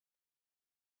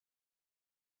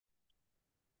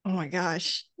Oh my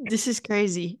gosh, this is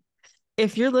crazy.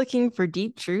 If you're looking for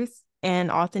deep truth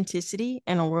and authenticity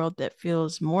in a world that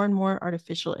feels more and more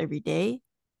artificial every day,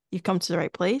 you've come to the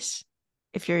right place.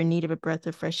 If you're in need of a breath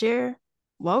of fresh air,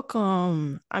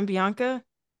 welcome. I'm Bianca,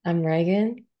 I'm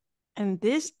Reagan. and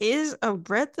this is a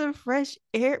Breath of Fresh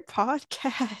Air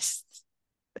podcast.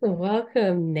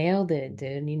 Welcome. Nailed it,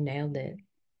 dude. You nailed it.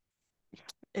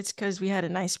 It's because we had a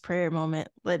nice prayer moment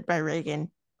led by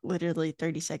Reagan literally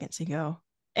 30 seconds ago.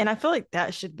 And I feel like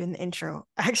that should have been the intro,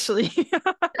 actually.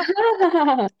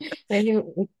 Maybe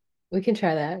we can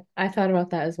try that. I thought about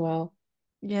that as well.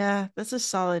 Yeah, that's a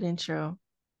solid intro.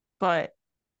 But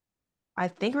I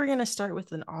think we're going to start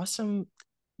with an awesome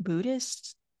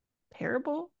Buddhist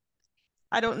parable.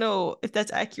 I don't know if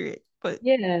that's accurate, but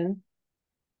Yeah.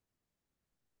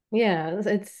 Yeah.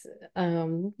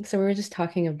 So we were just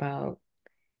talking about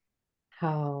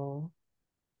how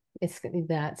it's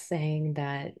that saying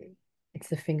that it's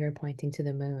the finger pointing to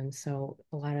the moon. So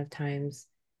a lot of times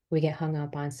we get hung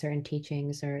up on certain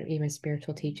teachings or even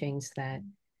spiritual teachings that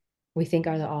we think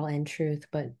are the all end truth,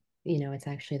 but it's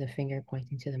actually the finger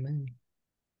pointing to the moon.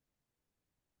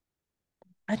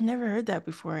 I'd never heard that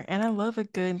before. And I love a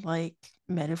good like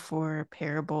metaphor,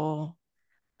 parable,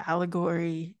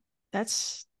 allegory.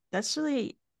 That's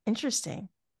really interesting.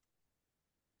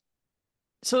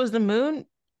 So is the moon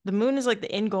is like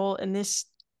the end goal in this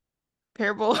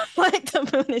parable. Like the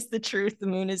moon is the truth, the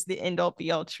moon is the end all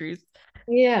be all truth.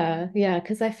 Yeah, yeah,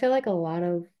 because I feel like a lot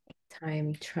of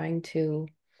time trying to,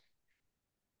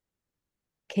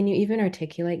 can you even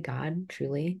articulate God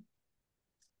truly?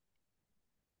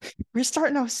 We're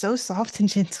starting off so soft and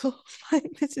gentle.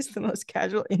 Like this is the most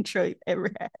casual intro you've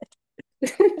ever had.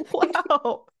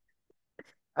 Wow.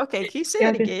 Okay, can you say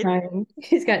that Bianca's again? crying.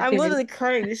 She's got I'm tears. literally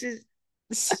crying.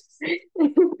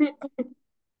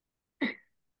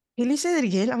 Can you say that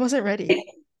again? I wasn't ready.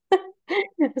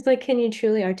 It's like, can you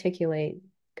truly articulate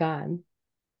God?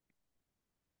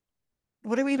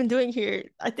 What are we even doing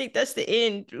here? I think that's the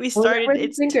end. We Well, started. we're the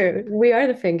It's finger. We are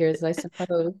the fingers, I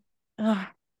suppose.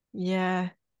 yeah.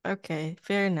 Okay,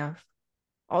 fair enough.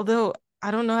 Although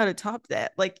I don't know how to top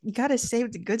that. Like you gotta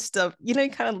save the good stuff. You know, you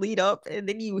kind of lead up and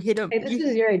then you hit them. Hey, this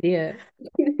is your idea.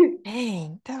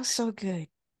 Dang, that was so good.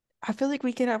 I feel like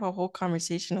we could have a whole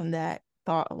conversation on that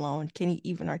thought alone. Can you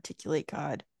even articulate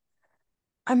God?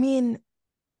 I mean,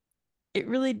 it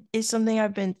really is something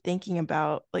I've been thinking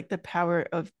about, like the power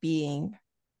of being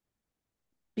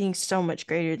so much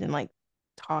greater than like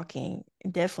talking,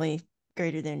 and definitely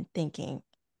greater than thinking,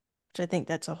 which I think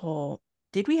that's a whole.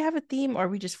 Did we have a theme or are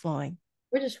we just flowing?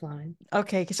 We're just flying.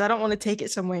 Okay, because I don't want to take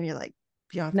it somewhere and you're like,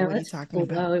 Bianca, Now what are you let's talking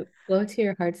about? flow to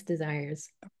your heart's desires.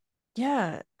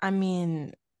 Yeah, I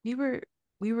mean, we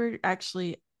were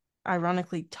actually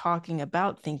ironically talking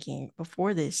about thinking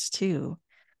before this too.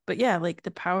 But yeah, like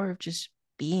the power of just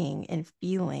being and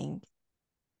feeling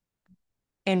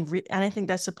and I think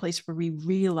that's a place where we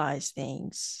realize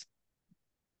things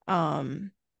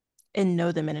um and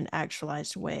know them in an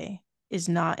actualized way is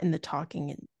not in the talking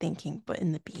and thinking, but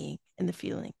in the being and the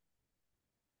feeling.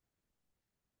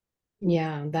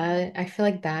 Yeah, that I feel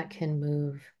like that can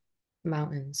move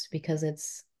mountains because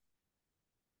it's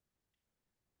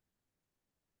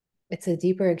a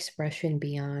deeper expression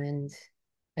beyond,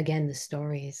 again, the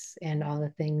stories and all the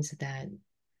things that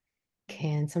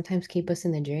can sometimes keep us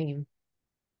in the dream.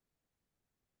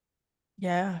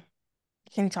 Yeah.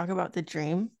 Can you talk about the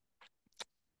dream?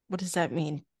 What does that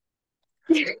mean?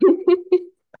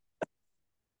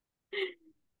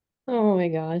 Oh my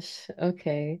gosh.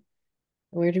 Okay.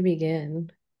 Where to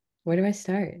begin? Where do I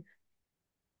start?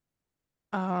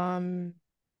 Um,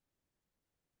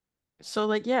 so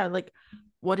like yeah, like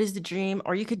what is the dream?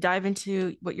 Or you could dive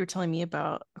into what you're telling me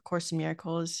about A Course in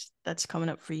Miracles that's coming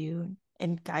up for you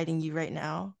and guiding you right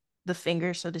now, the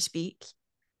finger, so to speak.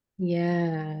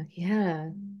 Yeah,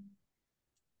 yeah.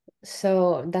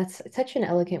 So that's such an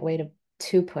elegant way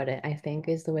to put it, I think,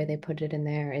 is the way they put it in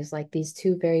there, is like these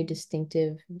two very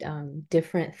distinctive,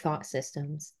 different thought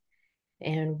systems.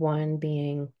 And one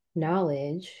being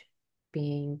knowledge,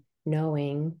 being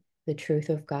knowing the truth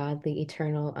of God, the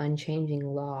eternal, unchanging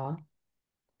law.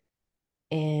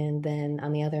 And then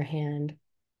on the other hand,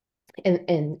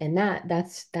 and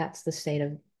that's the state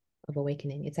of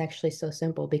awakening. It's actually so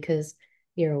simple because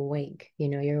you're awake,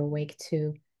 you're awake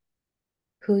to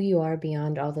who you are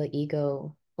beyond all the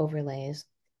ego overlays.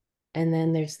 And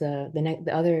then there's the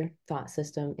other thought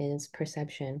system is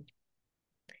perception.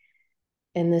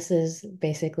 And this is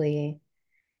basically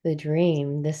the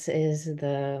dream. This is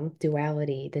the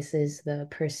duality. This is the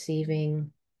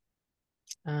perceiving.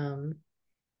 Um,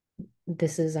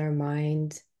 this is our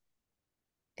mind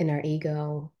in our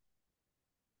ego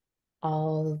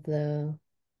all the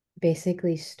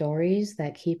basically stories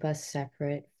that keep us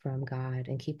separate from God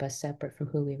and keep us separate from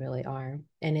who we really are.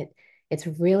 And it's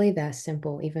really that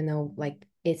simple, even though like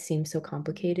it seems so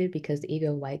complicated because the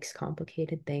ego likes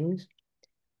complicated things.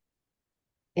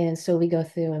 And so we go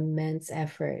through immense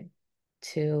effort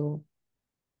to,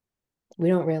 we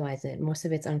don't realize it. Most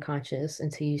of it's unconscious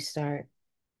until you start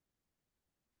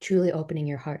truly opening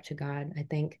your heart to God, I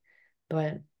think.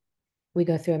 But we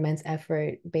go through immense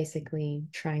effort basically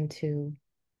trying to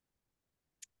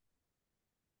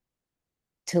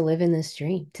live in this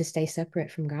dream, to stay separate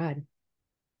from God.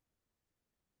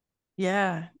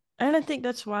 Yeah. And I think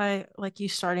that's why like you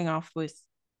starting off with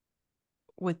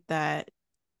that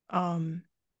um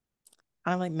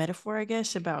kind of like metaphor, I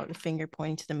guess, about the finger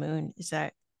pointing to the moon is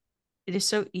that it is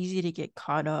so easy to get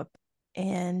caught up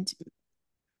and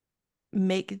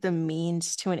make the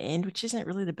means to an end, which isn't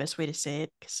really the best way to say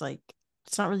it because like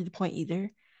it's not really the point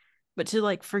either. But to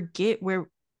like forget where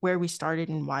we started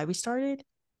and why we started,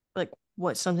 like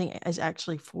what something is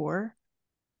actually for,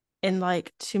 and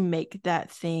like to make that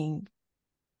thing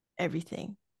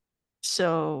everything.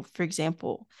 So, for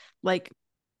example, like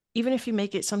even if you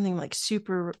make it something like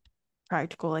super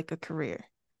practical, like a career,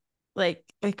 like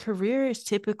a career is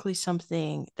typically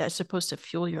something that's supposed to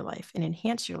fuel your life and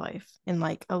enhance your life and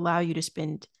like allow you to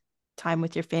spend time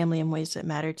with your family in ways that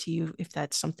matter to you if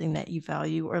that's something that you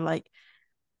value or like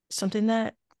something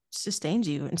that sustains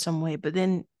you in some way. But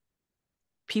then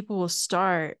people will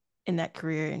start in that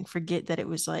career and forget that it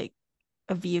was like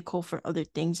a vehicle for other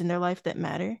things in their life that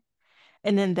matter.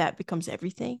 And then that becomes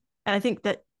everything. And I think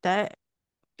that that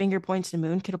finger points to the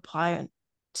moon could apply on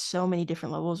so many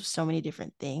different levels, so many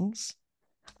different things.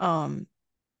 Um,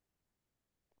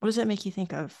 what does that make you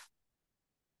think of?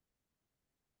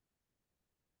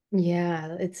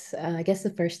 Yeah, it's I guess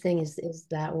the first thing is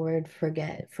that word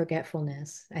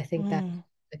forgetfulness. I think that's Mm,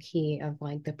 the key of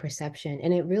like the perception.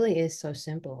 And it really is so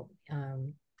simple.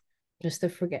 Just to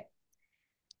forget.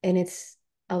 And it's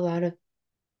a lot of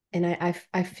and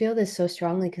I feel this so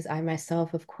strongly because I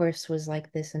myself, of course, was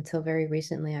like this until very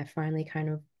recently. I finally kind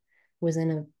of was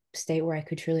in a state where I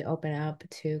could truly open up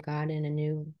to God in a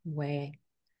new way.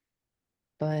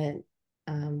 But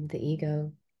the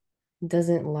ego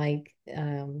doesn't like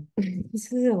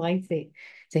doesn't like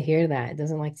to hear that. It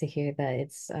doesn't like to hear that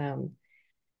it's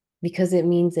because it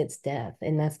means it's death.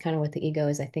 And that's kind of what the ego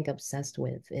is, I think, obsessed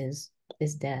with is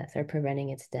death or preventing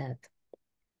its death.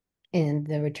 And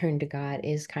the return to God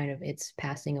is kind of it's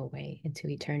passing away into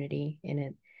eternity and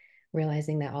it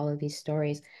realizing that all of these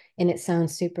stories and it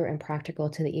sounds super impractical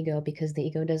to the ego because the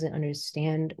ego doesn't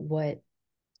understand what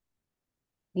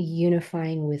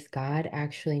unifying with God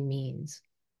actually means.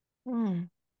 mm,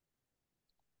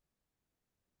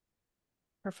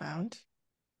 profound.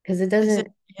 Because Is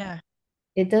it? Yeah.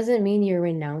 it doesn't mean you're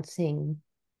renouncing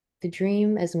the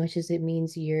dream as much as it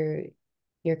means you're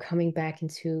coming back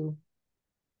into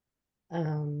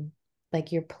um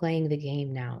like you're playing the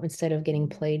game now instead of getting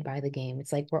played by the game.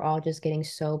 It's like we're all just getting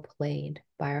so played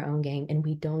by our own game and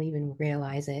we don't even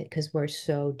realize it because we're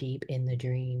so deep in the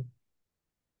dream.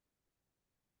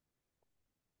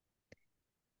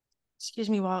 Excuse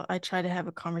me while I try to have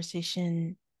a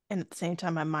conversation, and at the same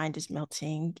time, my mind is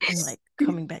melting and like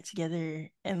coming back together,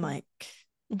 and like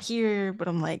I'm here, but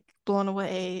I'm like blown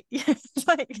away. It's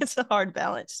like it's a hard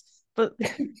balance. But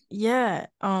yeah,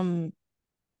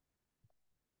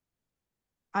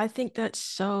 I think that's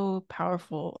so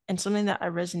powerful and something that I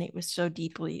resonate with so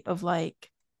deeply of like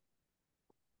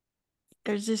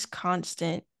there's this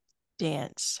constant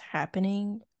dance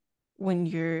happening when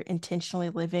you're intentionally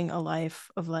living a life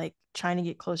of like trying to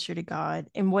get closer to God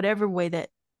in whatever way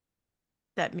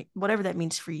whatever that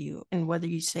means for you, and whether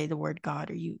you say the word God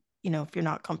or you know if you're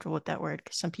not comfortable with that word,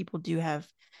 because some people do have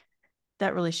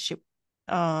that relationship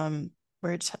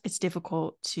where it's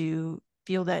difficult to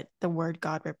feel that the word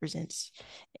God represents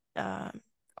um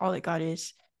all that God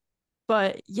is.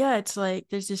 But yeah, it's like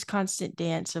there's this constant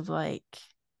dance of like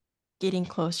getting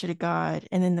closer to God.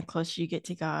 And then the closer you get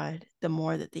to God, the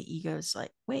more that the ego is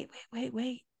like, wait.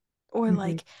 Or Mhm.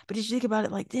 like, but did you think about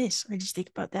it like this? Or did you think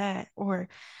about that? Or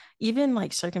even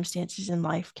like circumstances in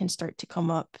life can start to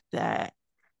come up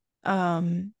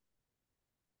um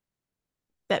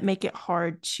that make it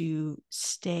hard to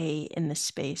stay in the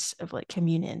space of like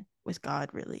communion with God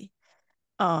really.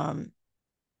 Um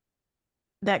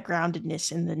that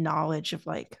groundedness in the knowledge of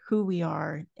like who we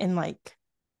are and like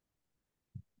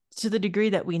to the degree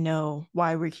that we know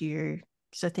why we're here,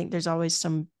 because I think there's always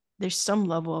there's some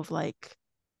level of like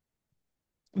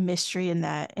mystery in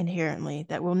that inherently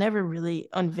that we'll never really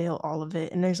unveil all of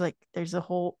it. And there's a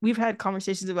whole we've had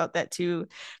conversations about that too.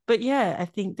 But yeah, I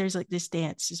think there's like this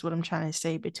dance is what I'm trying to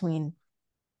say between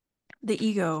the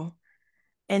ego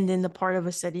and then the part of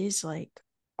us that is like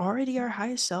already our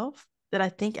highest self that I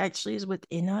think actually is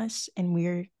within us and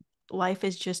we're life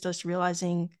is just us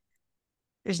realizing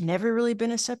there's never really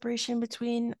been a separation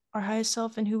between our highest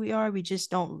self and who we are. We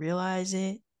just don't realize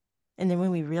it. And then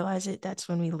when we realize it, that's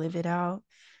when we live it out.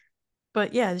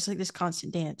 But yeah, there's like this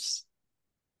constant dance.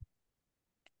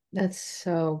 That's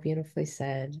so beautifully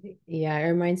said. Yeah, it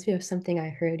reminds me of something I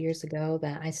heard years ago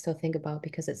that I still think about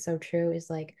because it's so true. Is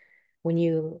like when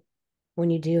you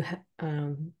do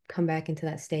come back into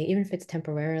that state, even if it's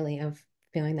temporarily of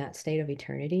feeling that state of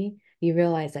eternity, you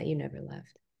realize that you never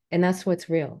left. And that's what's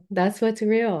real. That's what's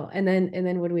real. And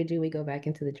then what do? We go back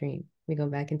into the dream. We go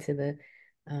back into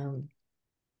um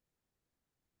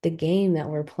the game that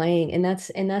we're playing. And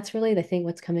that's really the thing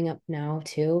what's coming up now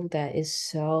too that is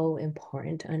so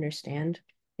important to understand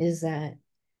is that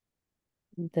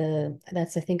the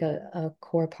that's I think a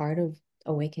core part of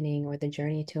awakening or the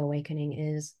journey to awakening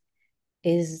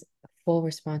is full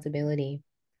responsibility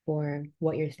for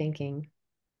what you're thinking.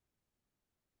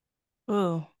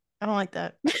 Oh, I don't like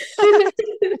that.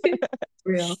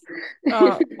 Real.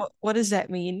 What does that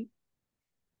mean?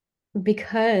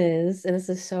 Because, and this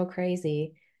is so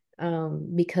crazy,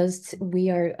 because we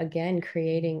are again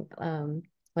creating,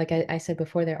 like I said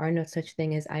before, there are no such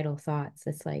thing as idle thoughts.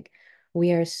 It's like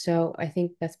we are so, I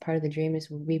think that's part of the dream is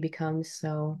we become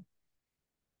so,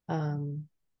 um,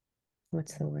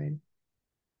 what's the word?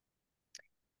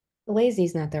 Lazy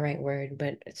is not the right word,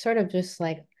 but it's sort of just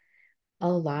like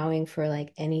allowing for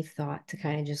like any thought to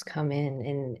kind of just come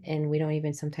in and we don't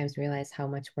even sometimes realize how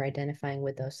much we're identifying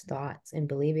with those thoughts and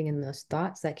believing in those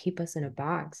thoughts that keep us in a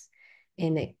box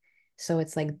and it so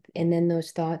it's like and then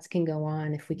those thoughts can go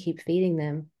on if we keep feeding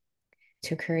them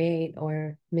to create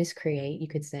or miscreate you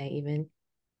could say even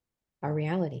our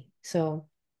reality. So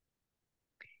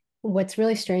what's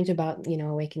really strange about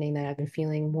awakening that I've been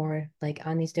feeling more like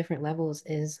on these different levels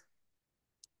is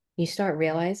you start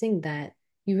realizing that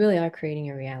you really are creating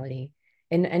a reality.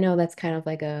 And I know that's kind of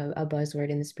like a buzzword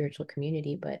in the spiritual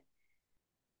community, but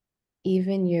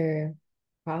even your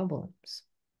problems,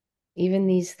 even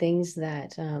these things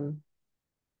that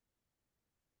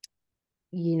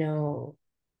you know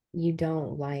you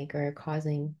don't like or are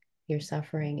causing your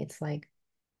suffering, it's like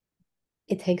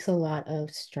it takes a lot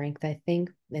of strength, I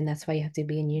think, and that's why you have to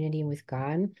be in unity with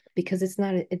God because it's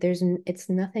not it's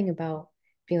nothing about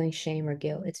feeling shame or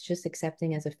guilt. It's just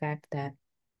accepting as a fact that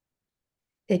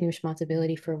taking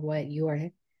responsibility for what you are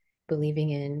believing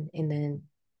in and then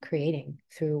creating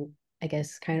through, I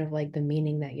guess, kind of like the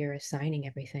meaning that you're assigning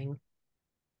everything.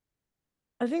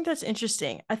 I think that's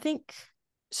interesting. I think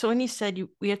so when you said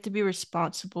we have to be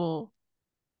responsible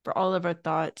for all of our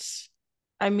thoughts,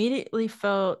 I immediately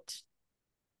felt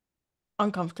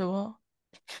uncomfortable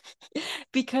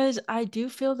because I do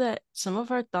feel that some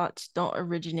of our thoughts don't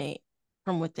originate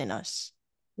from within us.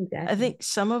 I Exactly. think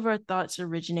some of our thoughts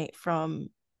originate from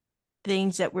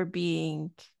things that we're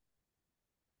being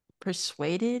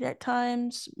persuaded at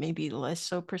times, maybe less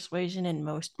so persuasion, and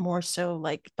most more so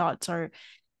like thoughts are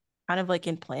kind of like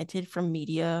implanted from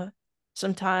media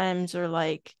sometimes, or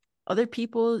like other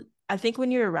people. I think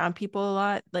when you're around people a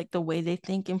lot, like the way they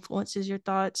think influences your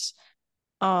thoughts.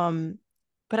 Um,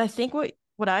 but I think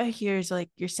what I hear is like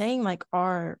you're saying like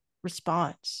our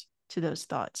response to those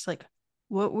thoughts, like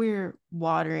what we're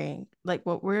watering, like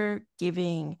what we're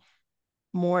giving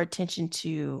more attention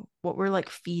to, what we're like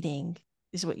feeding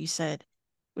is what you said,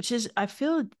 which is I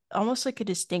feel almost like a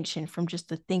distinction from just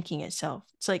the thinking itself.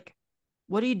 It's like,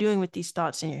 what are you doing with these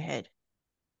thoughts in your head?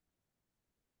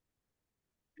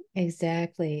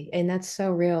 Exactly. And that's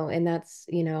so real. And that's,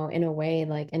 in a way,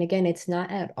 like, and again, it's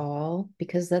not at all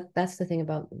because that's the thing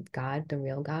about God, the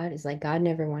real God, is like God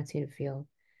never wants you to feel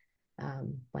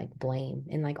like blame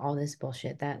and like all this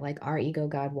bullshit that like our ego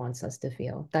God wants us to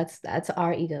feel. That's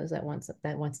our egos that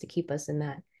wants to keep us in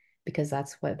that because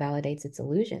that's what validates its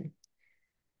illusion.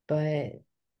 But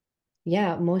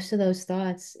yeah, most of those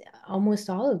thoughts, almost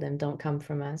all of them don't come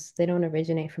from us. They don't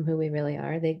originate from who we really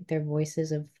are. They're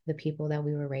voices of the people that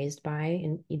we were raised by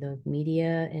and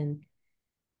media and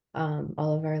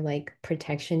all of our like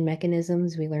protection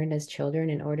mechanisms we learned as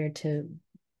children in order to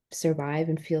survive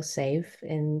and feel safe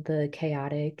in the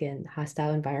chaotic and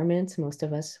hostile environments most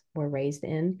of us were raised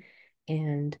in.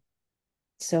 And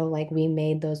so like we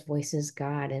made those voices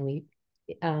God and we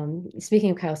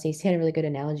speaking of Kyle Cease, he had a really good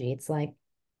analogy. It's like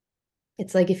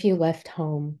if you left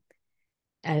home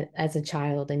as a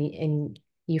child and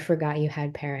you forgot you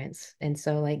had parents. And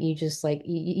so like you just like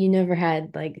you never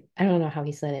had like I don't know how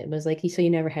he said it, but it's like he so you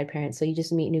never had parents. So you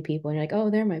just meet new people and you're like, oh,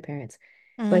 they're my parents.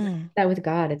 But Mm. that with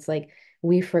God, it's like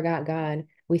we forgot God.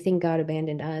 We think God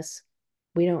abandoned us.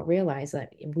 We don't realize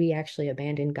that we actually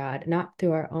abandoned God, not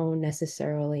through our own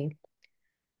necessarily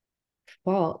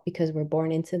fault because we're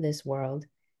born into this world.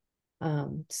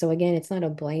 So again, it's not a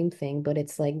blame thing, but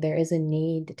it's like there is a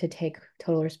need to take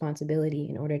total responsibility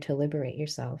in order to liberate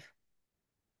yourself.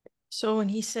 So when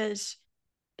he says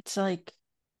it's like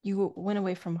you went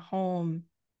away from home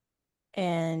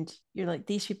and you're like,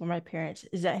 these people are my parents,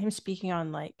 is that him speaking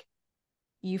on like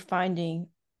you finding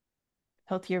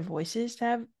healthier voices to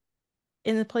have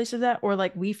in the place of that? Or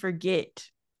like we forget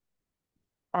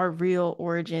our real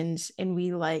origins and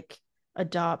we like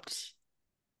adopt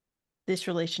this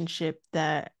relationship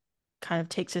that kind of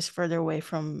takes us further away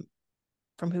from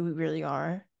who we really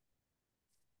are?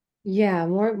 Yeah,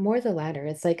 more the latter.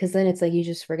 It's like because then it's like you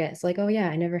just forget. It's like, oh yeah,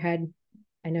 I never had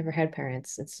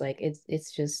parents. It's like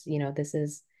it's just, this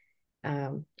is I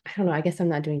don't know, I guess I'm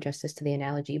not doing justice to the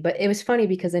analogy, but it was funny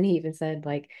because then he even said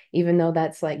like even though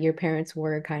that's like your parents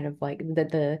were kind of like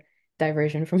the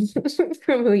diversion from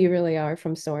from who you really are,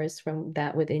 from source, from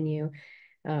that within you.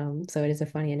 So it is a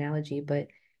funny analogy, but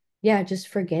yeah, just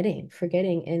forgetting.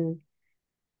 And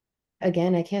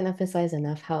again, I can't emphasize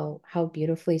enough how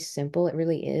beautifully simple it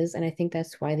really is. And I think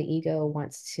that's why the ego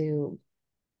wants to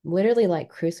literally like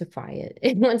crucify it.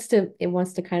 It wants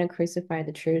to kind of crucify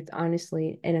the truth,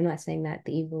 honestly. And I'm not saying that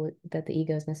the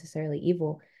ego is necessarily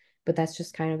evil, but that's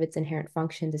just kind of its inherent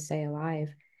function to stay alive,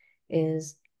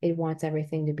 is it wants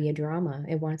everything to be a drama.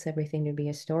 It wants everything to be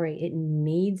a story. It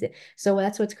needs it. So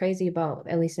that's what's crazy about,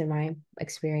 at least in my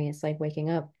experience, like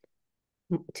waking up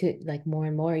to like more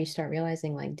and more, you start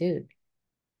realizing like, dude,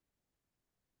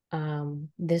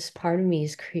 this part of me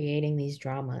is creating these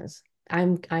dramas.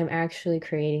 I'm actually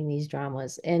creating these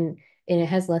dramas, and it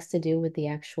has less to do with the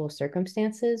actual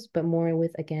circumstances, but more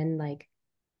with again like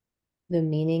the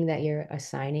meaning that you're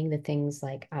assigning the things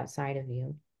like outside of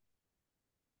you.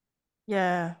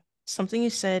 Yeah. Something you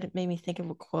said made me think of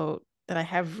a quote that I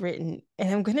have written, and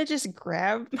I'm gonna just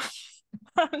grab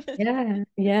Yeah,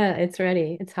 yeah, it's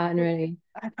ready. It's hot and ready.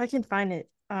 if I can find it.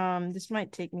 This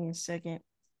might take me a second,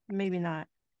 maybe not.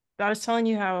 But I was telling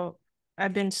you how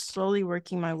I've been slowly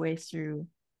working my way through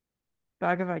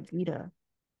Bhagavad Gita,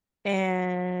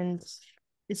 and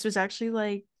this was actually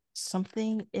like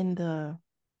something in the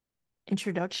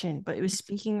introduction, but it was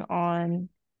speaking on.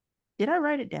 Did I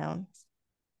write it down?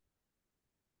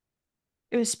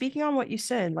 It was speaking on what you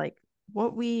said, like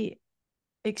what we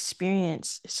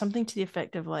experience, something to the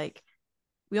effect of like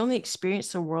we only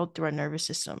experience the world through our nervous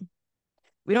system.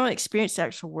 We don't experience the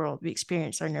actual world. We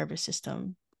experience our nervous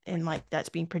system, and like that's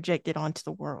being projected onto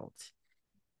the world.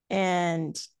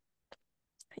 And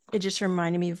it just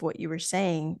reminded me of what you were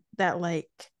saying, that like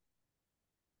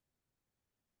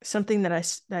something that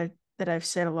I've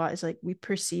said a lot is like we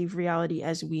perceive reality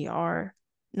as we are,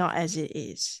 not as it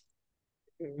is.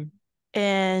 Mhm.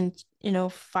 And,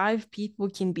 five people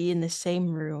can be in the same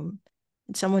room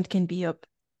and someone can be up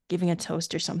giving a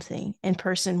toast or something. And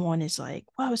person one is like,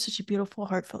 wow, it was such a beautiful,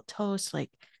 heartfelt toast. Like,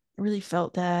 I really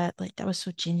felt that. Like, that was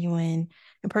so genuine.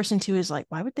 And person two is like,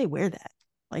 why would they wear that?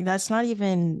 Like, that's not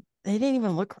even, they didn't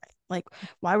even look right. Like,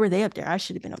 why were they up there? I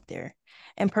should have been up there.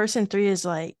 And person three is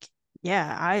like,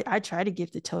 yeah, I tried to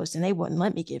give the toast and they wouldn't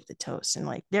let me give the toast. And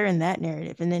like, they're in that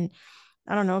narrative. And then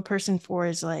I don't know, person four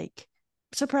is like,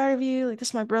 so proud of you. Like,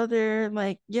 this is my brother.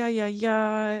 Like, yeah, yeah,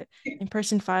 yeah. And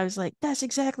person five is like, that's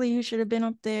exactly who should have been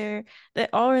up there. They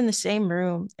all are in the same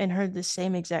room and heard the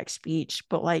same exact speech,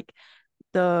 but like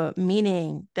the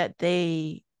meaning that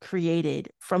they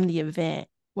created from the event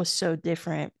was so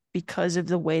different because of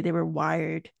the way they were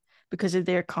wired, because of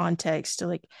their context,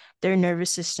 like their nervous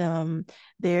system,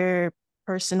 their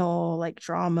personal like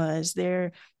dramas,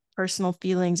 their personal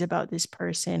feelings about this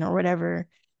person or whatever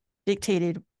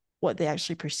dictated what they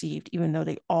actually perceived, even though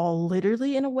they all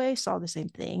literally, in a way, saw the same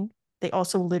thing. They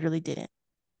also literally didn't.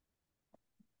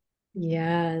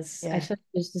 Yes, I Yeah. should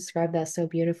just describe that so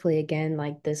beautifully again,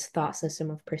 like this thought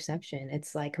system of perception.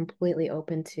 It's like completely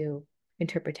open to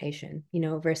interpretation,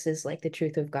 versus like the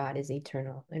truth of God is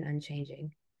eternal and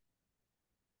unchanging.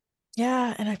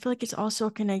 Yeah. And I feel like it's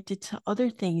also connected to other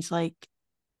things. Like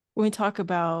when we talk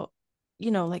about,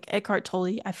 like Eckhart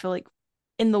Tolle, I feel like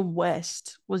in the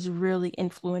West was really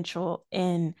influential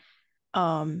in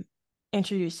um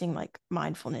introducing like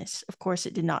mindfulness. Of course,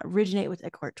 it did not originate with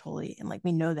Eckhart Tolle, and like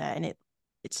we know that, and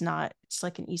it's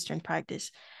like an Eastern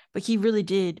practice, but he really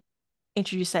did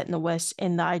introduce that in the West,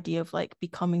 and the idea of like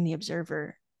becoming the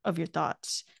observer of your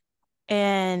thoughts.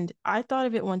 And I thought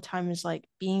of it one time as like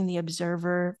being the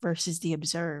observer versus the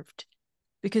observed.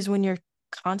 Because when you're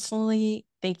constantly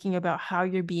thinking about how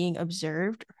you're being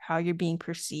observed, or how you're being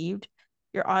perceived,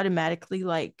 you're automatically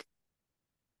like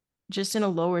just in a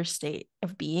lower state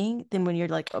of being than when you're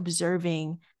like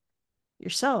observing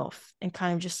yourself and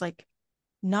kind of just like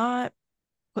not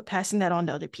put passing that on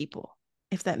to other people,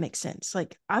 if that makes sense.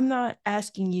 Like, I'm not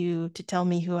asking you to tell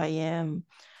me who I am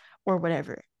or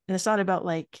whatever. And it's not about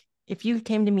like, if you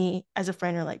came to me as a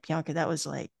friend or like, Bianca, that was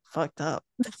like fucked up.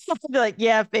 I'd be like,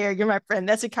 yeah, fair. You're my friend.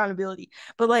 That's accountability.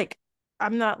 But like,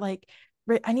 I'm not like,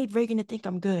 I need Reagan to think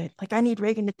I'm good. Like, I need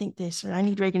Reagan to think this or I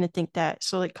need Reagan to think that.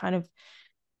 So, like, kind of,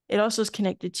 it also is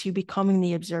connected to becoming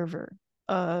the observer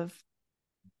of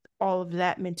all of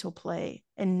that mental play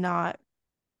and not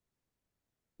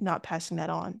passing that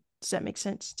on. Does that make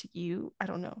sense to you? I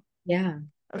don't know. Yeah,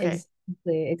 Okay.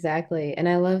 exactly, exactly. And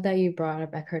I love that you brought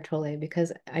up Eckhart Tolle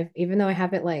because I've even though I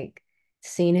haven't like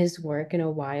seen his work in a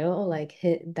while, like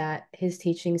his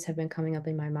teachings have been coming up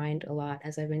in my mind a lot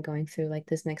as I've been going through like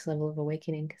this next level of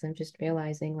awakening because I'm just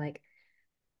realizing like,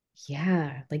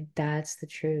 yeah, like that's the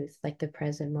truth, like the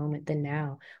present moment, the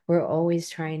now. We're always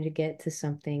trying to get to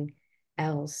something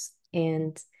else.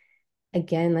 And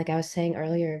again, like I was saying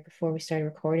earlier before we started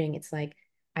recording, it's like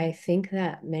I think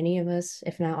that many of us,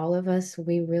 if not all of us,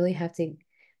 we really have to,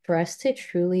 for us to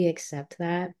truly accept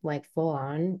that, like full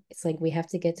on, it's like we have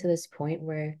to get to this point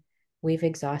where we've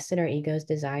exhausted our ego's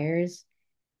desires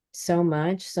so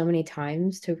much, so many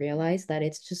times to realize that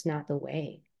it's just not the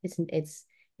way.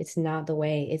 It's not the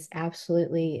way. It's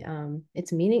absolutely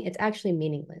it's actually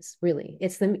meaningless, really.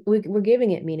 We're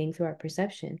giving it meaning through our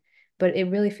perception, but it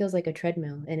really feels like a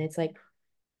treadmill. And it's like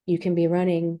you can be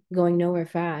running, going nowhere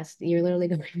fast. You're literally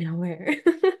going nowhere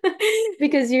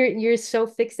because you're so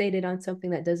fixated on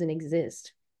something that doesn't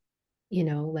exist,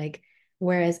 like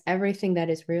whereas everything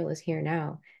that is real is here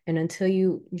now. And until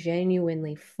you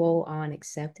genuinely full on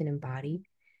accept and embody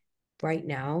right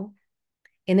now,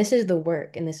 and this is the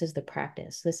work and this is the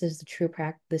practice. This is the true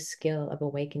practice, the skill of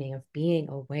awakening, of being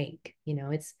awake.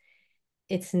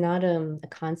 It's not a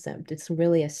concept. It's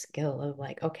really a skill of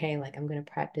like, okay, like I'm gonna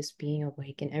practice being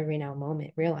awake in every now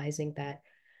moment, realizing that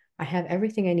I have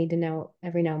everything I need to know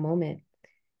every now moment,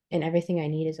 and everything I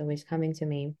need is always coming to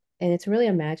me. And it's really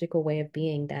a magical way of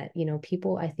being that,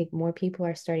 people, I think more people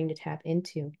are starting to tap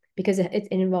into because it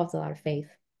involves a lot of faith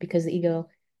because the ego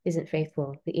isn't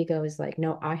faithful. The ego is like,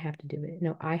 no, I have to do it.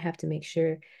 No, I have to make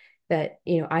sure that,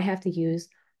 I have to use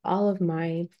all of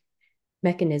my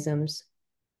mechanisms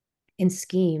and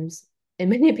schemes and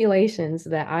manipulations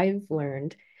that I've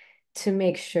learned to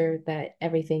make sure that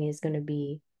everything is going to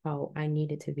be how I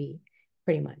need it to be,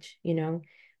 pretty much.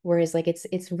 Whereas like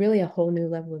it's really a whole new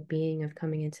level of being of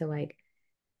coming into like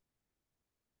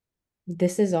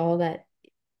this is all that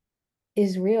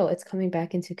is real. It's coming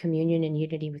back into communion and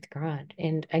unity with God.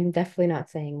 And I'm definitely not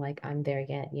saying like I'm there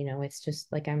yet. It's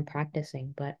just like I'm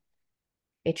practicing, but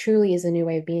it truly is a new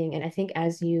way of being. And I think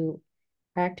as you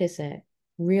practice it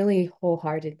really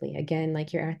wholeheartedly, again,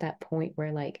 like you're at that point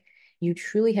where like you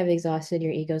truly have exhausted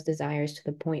your ego's desires to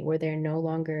the point where they're no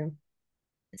longer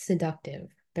seductive.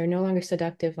 They're no longer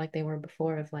seductive like they were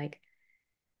before, of like,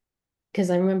 because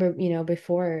I remember,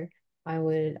 before I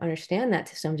would understand that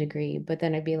to some degree, but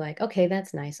then I'd be like, okay,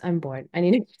 that's nice. I'm bored. I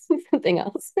need to do something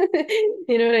else.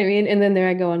 You know what I mean? And then there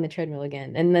I go on the treadmill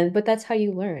again. But that's how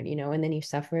you learn, and then you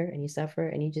suffer and you suffer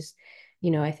and you just,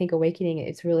 I think awakening,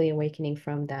 it's really awakening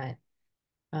from that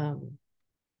um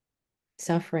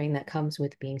suffering that comes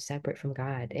with being separate from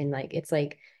God. And like it's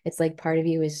like part of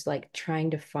you is like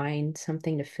trying to find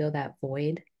something to fill that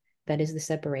void that is the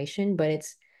separation, but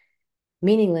it's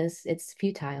meaningless, it's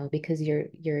futile because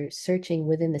you're searching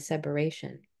within the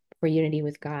separation for unity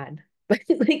with God. But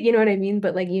like you know what I mean?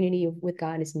 But like unity with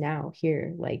God is now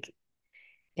here. Like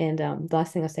and the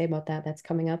last thing I'll say about that that's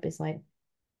coming up is like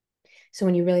so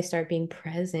when you really start being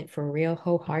present for real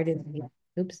wholeheartedly,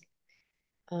 oops,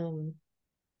 um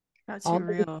Not too all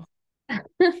real.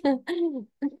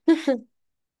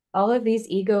 all of these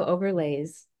ego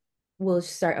overlays will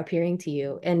start appearing to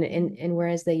you. And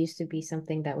whereas they used to be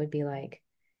something that would be like,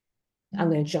 I'm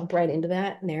going to jump right into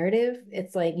that narrative,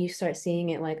 it's like you start seeing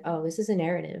it like, oh, this is a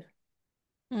narrative.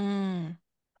 Mm,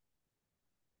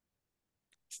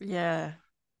 yeah.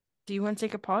 Do you want to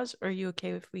take a pause or are you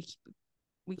okay if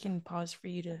we can pause for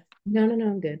you to No, no, no,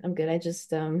 I'm good. I'm good. I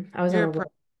just I was on you're a a pro.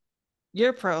 roll. You're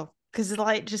a pro. Because the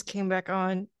light just came back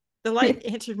on. The light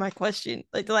answered my question.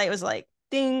 Like the light was like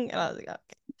ding. And I was like, okay.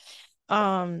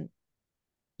 Um,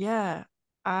 yeah.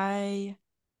 I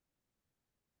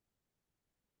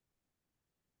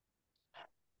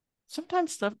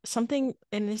sometimes stuff, something,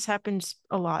 and this happens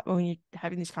a lot when you're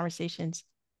having these conversations.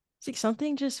 It's like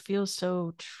something just feels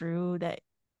so true that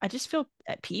I just feel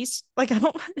at peace. Like I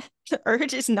don't, the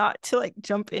urge is not to like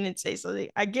jump in and say something.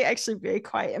 I get actually very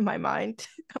quiet in my mind.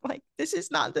 I'm like, this is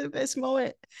not the best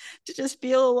moment to just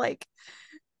feel like,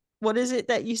 what is it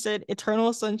that you said?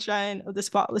 Eternal sunshine of the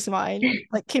spotless mind.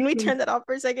 Like, can we turn that off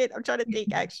for a second? I'm trying to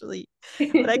think actually,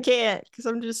 but I can't because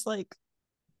I'm just like,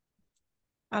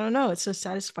 I don't know. It's so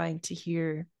satisfying to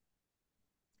hear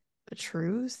the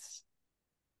truth.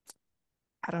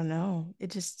 I don't know. It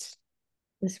just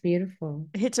It's beautiful.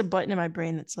 it hits a button in my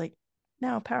brain that's like,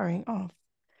 now powering off.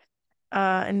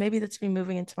 And maybe that's me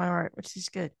moving into my art, which is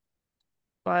good.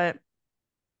 But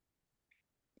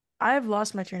I've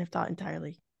lost my train of thought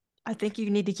entirely. I think you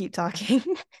need to keep talking.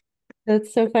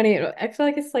 That's so funny. I feel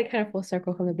like it's like kind of full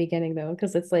circle from the beginning though,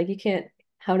 because it's like you can't,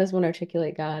 how does one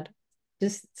articulate God?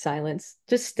 Just silence,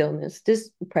 just stillness,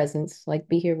 just presence, like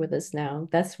be here with us now.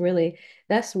 That's really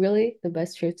the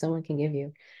best truth someone can give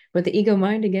you. But the ego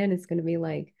mind again, it's gonna be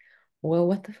like, well,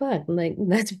 what the fuck? Like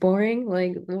that's boring.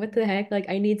 Like what the heck? Like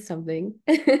I need something.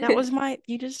 That was my,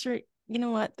 you just, you know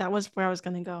what? That was where I was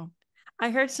going to go. I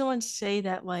heard someone say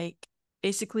that, like,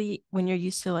 basically, when you're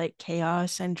used to like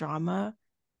chaos and drama,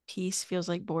 peace feels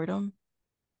like boredom.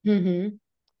 Hmm.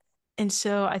 And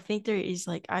so I think there is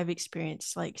like, I've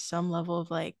experienced like some level of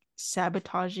like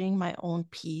sabotaging my own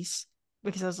peace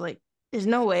because I was like, there's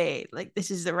no way, like,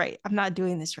 this is the right, I'm not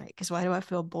doing this right. Because why do I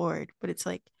feel bored? But it's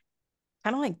like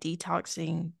kind of like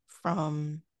detoxing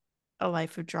from a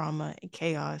life of drama and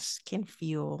chaos can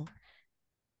feel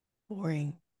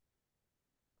boring.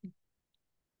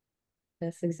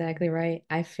 That's exactly right.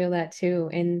 I feel that too.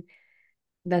 And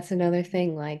that's another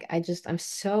thing. Like I'm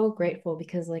so grateful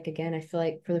because like again, I feel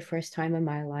like for the first time in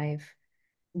my life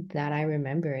that I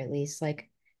remember at least,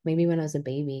 like maybe when I was a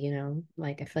baby,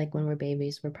 like I feel like when we're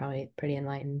babies, we're probably pretty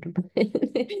enlightened.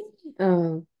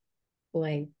 um,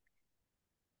 like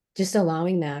just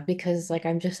allowing that because like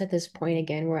I'm just at this point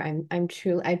again where I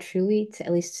truly to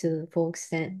at least to the full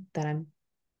extent that I'm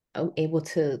able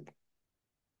to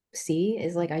see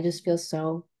is like I just feel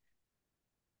so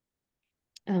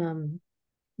um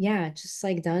yeah, just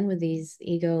like done with these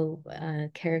ego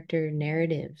character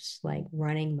narratives like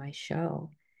running my show.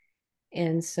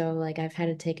 And so like I've had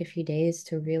to take a few days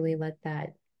to really let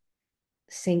that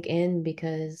sink in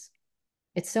because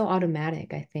it's so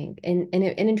automatic, I think. And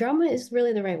in drama is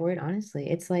really the right word, honestly.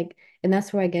 It's like, and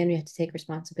that's where again we have to take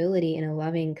responsibility in a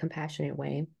loving, compassionate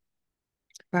way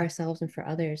for ourselves and for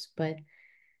others. But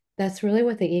that's really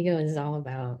what the ego is all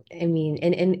about. I mean,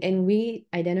 and we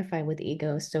identify with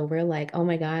ego, so we're like, oh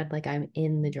my God, like I'm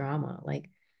in the drama.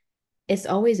 Like it's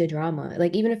always a drama.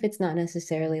 Like even if it's not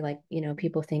necessarily like,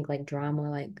 people think like drama,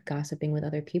 like gossiping with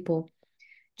other people,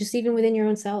 just even within your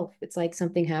own self, it's like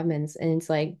something happens and it's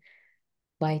like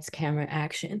lights, camera,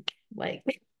 action. Like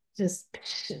just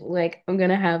like I'm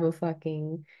gonna have a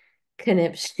fucking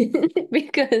conniption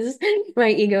because my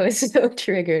ego is so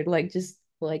triggered, like just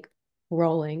like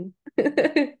rolling.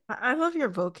 I love your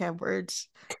vocab words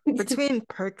between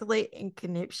percolate and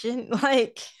conniption.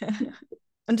 Like,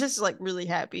 I'm just like really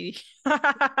happy.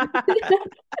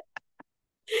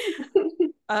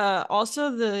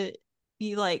 Also the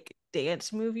like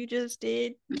dance move you just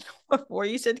did before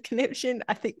you said conniption.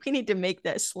 I think we need to make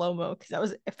that slow mo because that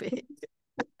was epic.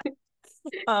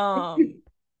 Um,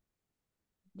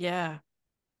 yeah,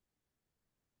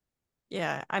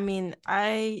 yeah. I mean,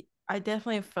 I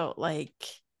definitely felt like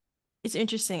it's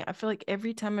interesting. I feel like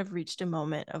every time I've reached a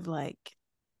moment of like,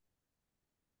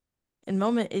 and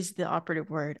moment is the operative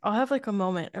word. I'll have like a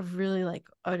moment of really like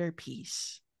utter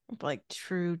peace, like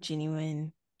true,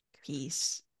 genuine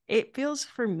peace. It feels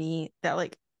for me that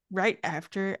like right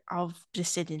after I'll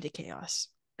just sit into chaos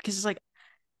because it's like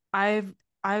I've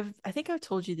I think I've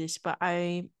told you this, but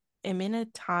I am in a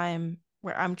time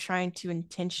where I'm trying to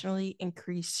intentionally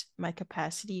increase my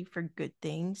capacity for good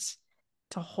things,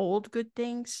 to hold good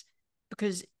things,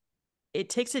 because it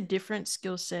takes a different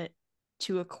skill set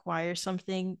to acquire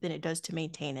something than it does to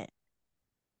maintain it.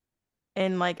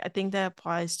 And like I think that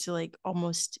applies to like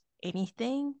almost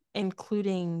anything,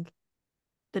 including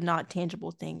the not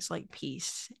tangible things like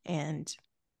peace and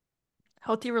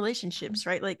healthy relationships,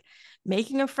 right? Like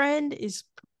making a friend is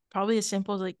probably as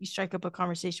simple as like you strike up a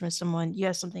conversation with someone, you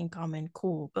have something in common,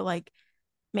 cool. But like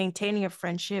maintaining a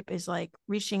friendship is like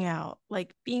reaching out,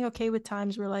 like being okay with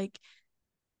times where like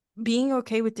being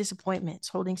okay with disappointments,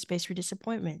 holding space for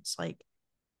disappointments. Like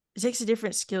it takes a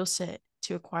different skill set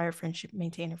to acquire friendship,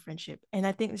 maintain a friendship. And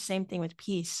I think the same thing with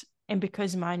peace. And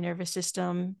because my nervous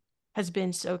system has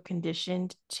been so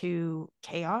conditioned to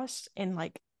chaos and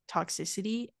like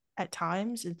toxicity, at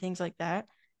times and things like that.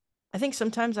 I think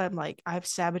sometimes I'm like, I've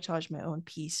sabotaged my own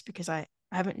peace because I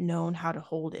haven't known how to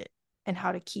hold it and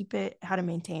how to keep it, how to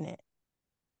maintain it.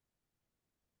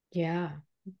 Yeah,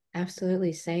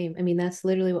 absolutely same. I mean, that's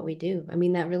literally what we do. I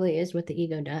mean, that really is what the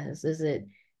ego does, is it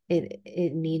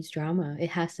needs drama. It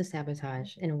has to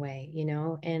sabotage in a way, you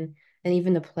know, and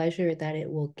even the pleasure that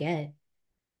it will get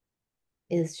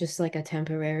is just like a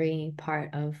temporary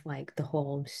part of like the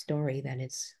whole story that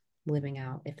it's living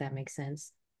out, if that makes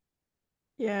sense.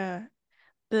 Yeah.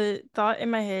 The thought in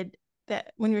my head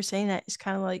that when you're saying that is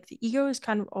kind of like the ego is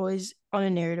kind of always on a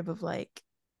narrative of like,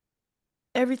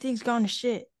 everything's gone to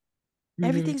shit. Mm-hmm.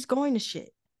 Everything's going to shit.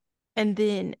 And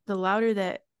then the louder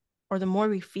that, or the more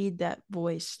we feed that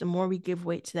voice, the more we give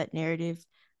weight to that narrative,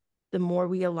 the more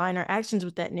we align our actions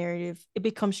with that narrative, it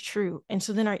becomes true. And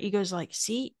so then our ego is like,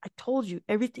 see, I told you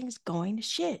everything's going to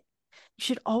shit. You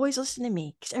should always listen to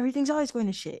me because everything's always going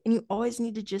to shit. And you always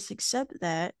need to just accept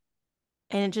that.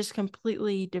 And it just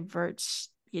completely diverts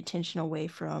the attention away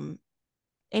from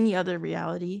any other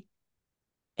reality.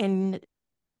 And,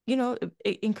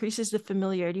 it increases the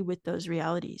familiarity with those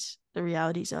realities, the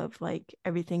realities of like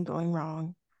everything going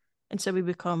wrong. And so we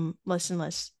become less and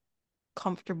less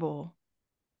comfortable.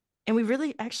 And we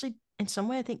really actually, in some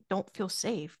way, I think, don't feel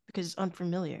safe because it's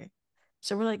unfamiliar.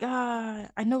 So we're like, I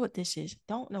know what this is.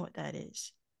 Don't know what that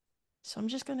is. So I'm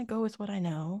just going to go with what I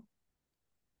know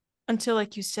until,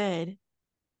 like you said,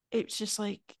 it's just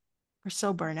like we're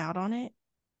so burnt out on it.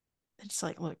 It's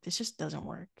like, look, this just doesn't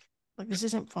work. Like, this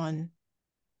isn't fun.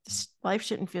 This life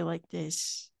shouldn't feel like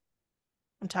this.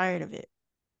 I'm tired of it.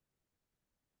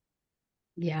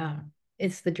 Yeah,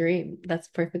 it's the dream. That's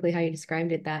perfectly how you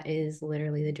described it. That is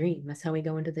literally the dream. That's how we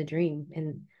go into the dream.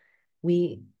 And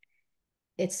we,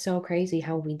 it's so crazy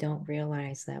how we don't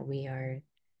realize that we are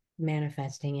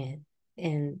manifesting it.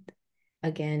 And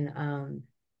again,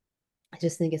 I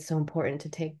just think it's so important to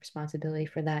take responsibility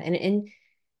for that. And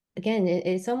again,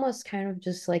 it's almost kind of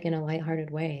just like in a lighthearted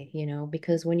way, you know,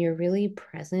 because when you're really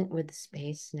present with the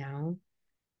space now,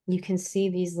 you can see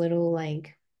these little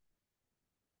like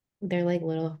they're like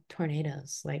little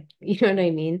tornadoes, like you know what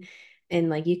I mean? And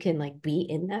like you can like be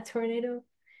in that tornado,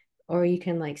 or you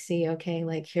can like see, okay,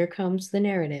 like here comes the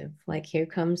narrative, like here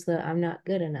comes the I'm not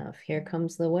good enough, here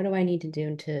comes the what do I need to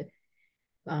do to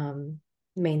um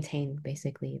maintain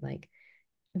basically like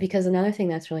because another thing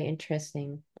that's really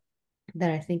interesting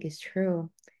that I think is true,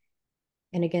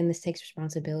 and again this takes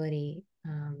responsibility,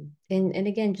 and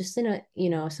again just in a you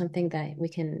know something that we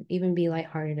can even be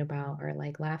lighthearted about or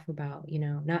like laugh about, you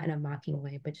know, not in a mocking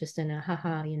way but just in a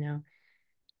haha, you know,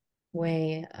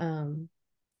 way,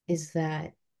 is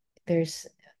that there's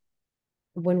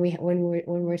when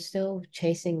we're still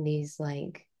chasing these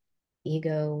like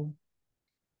ego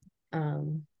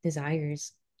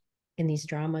desires and these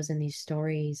dramas and these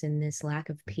stories and this lack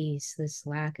of peace, this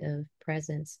lack of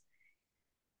presence,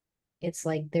 it's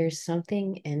like there's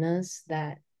something in us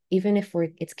that even if we're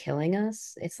it's killing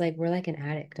us, it's like we're like an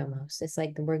addict almost. It's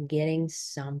like we're getting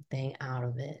something out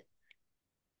of it.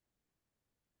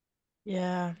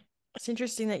 Yeah. It's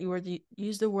interesting that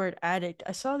use the word addict.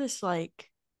 I saw this like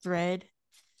thread.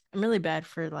 I'm really bad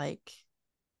for like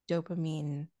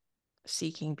dopamine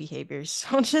seeking behaviors.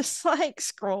 So just like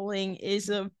scrolling is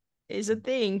a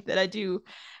thing that I do.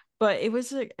 But it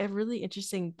was a really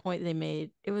interesting point they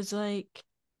made. It was like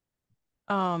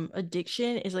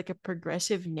addiction is like a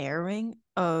progressive narrowing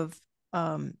of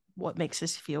what makes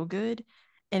us feel good,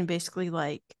 and basically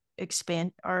like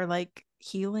expand our like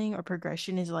healing or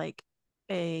progression is like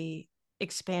a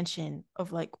expansion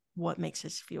of like what makes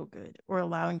us feel good, or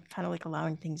allowing kind of like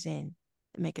allowing things in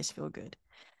that make us feel good.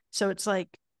 So it's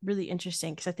like really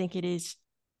interesting because I think it is,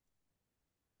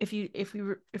 if you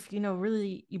know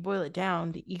really you boil it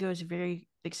down, the ego is very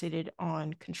fixated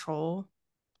on control,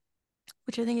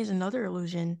 which I think is another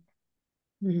illusion,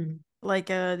 Mhm. like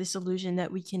this illusion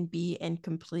that we can be in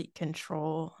complete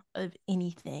control of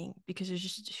anything because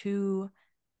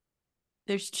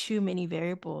there's too many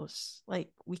variables.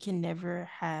 Like we can never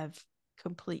have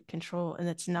complete control, and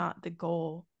that's not the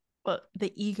goal, but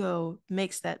the ego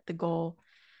makes that the goal.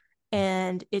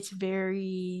 And it's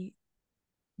very,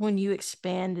 when you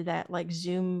expand that, like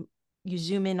you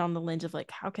zoom in on the lens of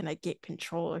like how can I get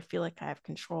control or feel like I have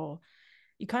control,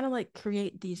 you kind of like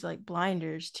create these like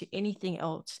blinders to anything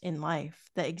else in life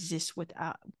that exists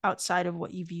without outside of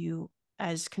what you view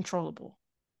as controllable.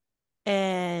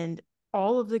 And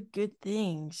all of the good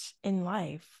things in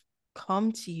life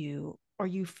come to you, or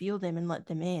you feel them and let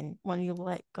them in when you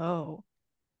let go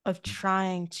of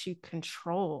trying to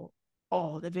control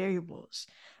all the variables.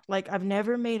 Like I've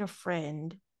never made a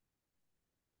friend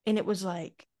and it was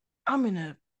like, I'm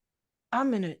gonna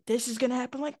this is gonna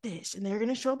happen like this, and they're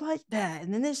gonna show up like that,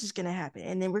 and then this is gonna happen,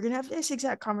 and then we're gonna have this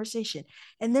exact conversation,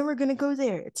 and then we're gonna go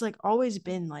there. It's like always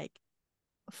been like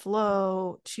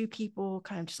flow, two people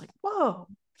kind of just like, whoa,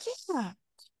 yeah,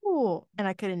 cool. And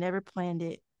I could have never planned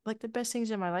it. Like the best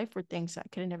things in my life were things I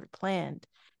could have never planned.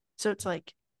 So it's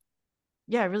like,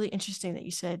 yeah, really interesting that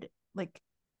you said like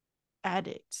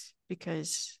addict,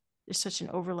 because there's such an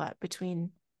overlap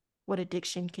between what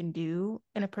addiction can do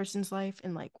in a person's life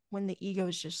and like when the ego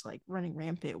is just like running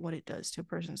rampant, what it does to a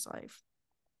person's life.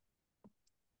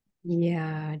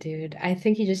 Yeah, dude. I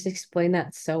think you just explained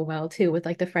that so well too with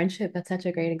like the friendship. That's such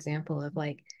a great example of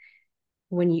like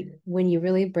when you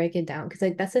really break it down, because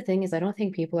like that's the thing is I don't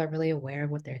think people are really aware of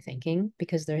what they're thinking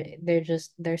because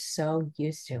they're so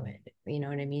used to it. You know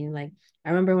what I mean? Like I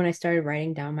remember when I started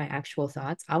writing down my actual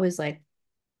thoughts, I was like,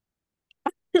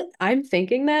 I'm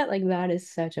thinking that like that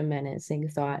is such a menacing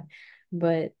thought.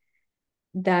 But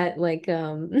that like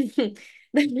the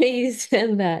way you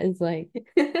said that is like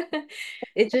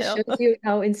it just shows you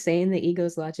how insane the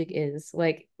ego's logic is.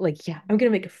 Like yeah, I'm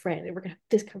gonna make a friend and we're gonna have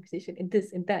this conversation and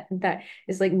this and that and that.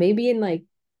 It's like maybe in like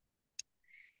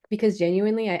because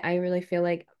genuinely I really feel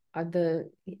like the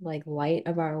like light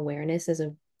of our awareness as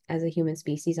a human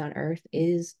species on Earth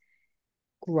is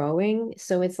growing.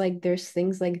 So it's like there's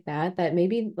things like that that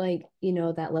maybe like, you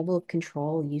know, that level of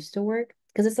control used to work.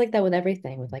 Because it's like that with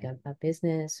everything, with like a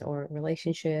business or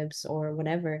relationships or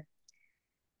whatever.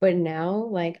 But now,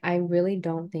 like, I really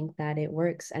don't think that it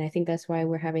works. And I think that's why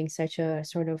we're having such a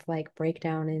sort of like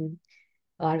breakdown in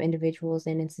a lot of individuals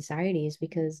and in societies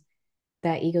because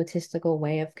that egotistical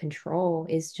way of control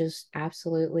is just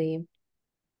absolutely,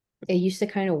 it used to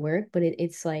kind of work, but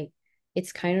it's like,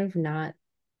 it's kind of not,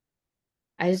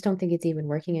 I just don't think it's even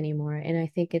working anymore. And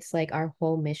I think it's like our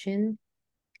whole mission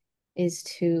is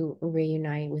to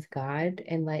reunite with God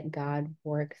and let God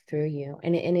work through you.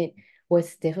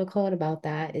 What's difficult about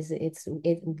that is it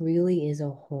really is a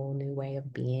whole new way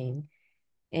of being.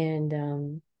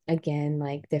 And again,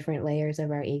 like different layers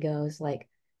of our egos like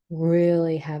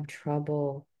really have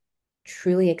trouble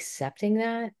truly accepting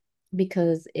that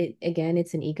because it again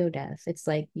it's an ego death. It's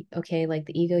like okay, like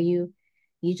the ego you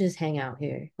just hang out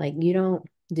here. Like you don't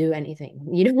do anything.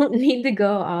 You don't need to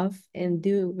go off and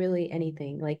do really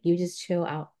anything. Like you just chill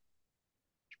out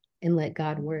and let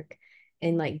God work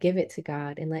and like give it to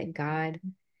God and let God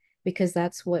because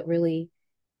that's when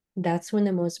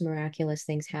the most miraculous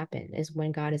things happen is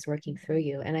when God is working through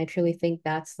you. And I truly think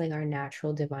that's like our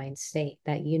natural divine state,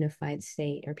 that unified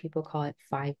state, or people call it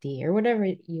 5D or whatever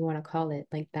you want to call it.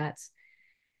 Like that's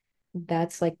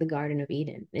like the Garden of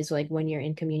Eden, is like when you're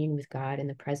in communion with God in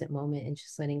the present moment and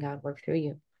just letting God work through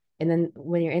you. And then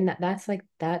when you're in that,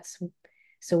 that's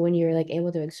so when you're like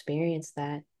able to experience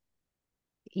that,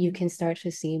 you can start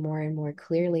to see more and more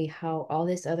clearly how all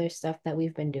this other stuff that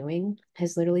we've been doing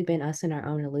has literally been us in our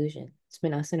own illusion. It's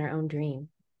been us in our own dream.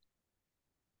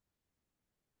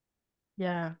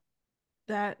 Yeah,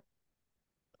 that,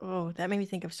 oh, that made me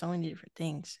think of so many different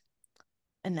things.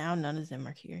 And now none of them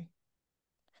are here.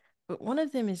 But one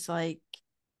of them is like,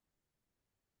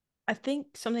 I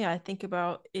think something I think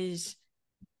about is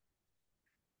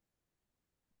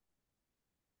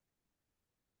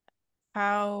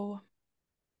how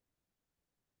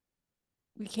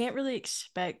we can't really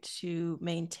expect to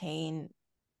maintain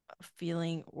a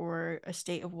feeling or a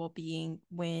state of well-being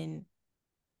when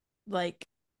like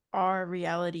our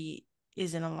reality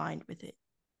isn't aligned with it.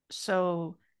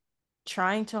 So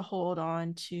trying to hold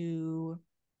on to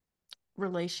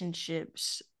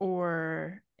relationships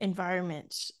or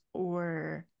environments,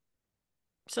 or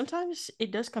sometimes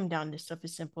it does come down to stuff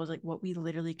as simple as like what we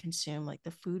literally consume, like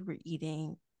the food we're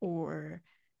eating, or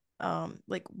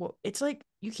like what it's like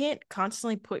you can't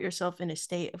constantly put yourself in a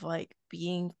state of like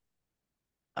being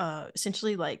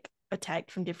essentially like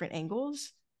attacked from different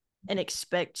angles and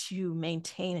expect to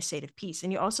maintain a state of peace.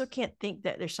 And you also can't think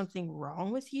that there's something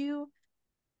wrong with you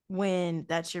when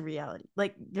that's your reality.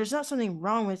 Like there's not something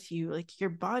wrong with you. Like your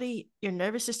body, your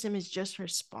nervous system is just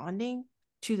responding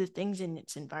to the things in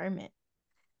its environment.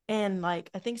 And like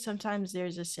I think sometimes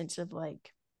there's a sense of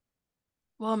like,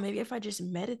 well, maybe if I just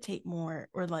meditate more,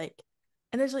 or like,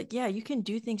 and there's like, yeah, you can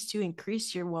do things to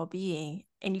increase your well-being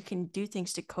and you can do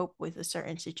things to cope with a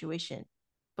certain situation.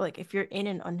 But like if you're in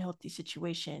an unhealthy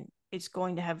situation, it's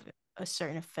going to have a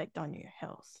certain effect on your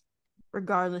health,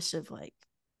 regardless of like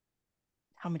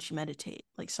how much you meditate.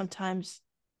 Like sometimes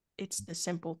it's the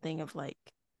simple thing of like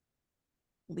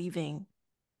leaving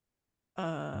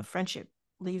a friendship,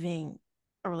 leaving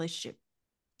a relationship,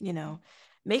 you know,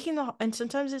 making the, and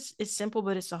sometimes it's simple,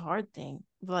 but it's a hard thing.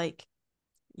 Like,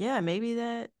 yeah, maybe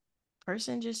that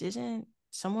person just isn't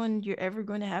someone you're ever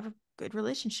going to have a good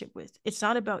relationship with. It's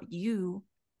not about you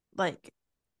like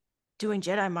doing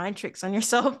Jedi mind tricks on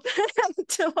yourself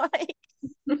to like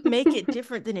make it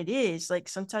different than it is. Like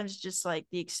sometimes just like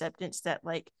the acceptance that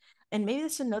like, and maybe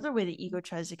that's another way the ego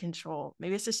tries to control.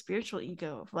 Maybe it's a spiritual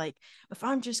ego of like, if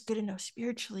I'm just good enough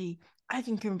spiritually, I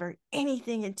can convert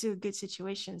anything into a good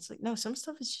situation. It's like, no, some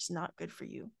stuff is just not good for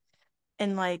you.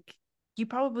 And like you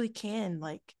probably can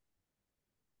like,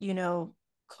 you know,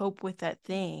 cope with that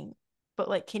thing. But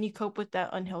like, can you cope with that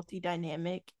unhealthy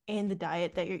dynamic and the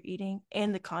diet that you're eating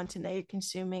and the content that you're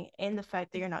consuming and the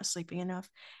fact that you're not sleeping enough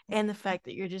and the fact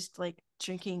that you're just like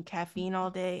drinking caffeine all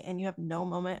day and you have no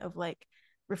moment of like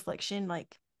reflection?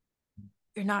 Like,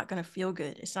 you're not going to feel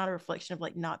good. It's not a reflection of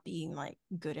like not being like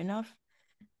good enough.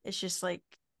 It's just like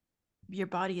your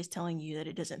body is telling you that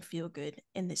it doesn't feel good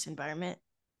in this environment.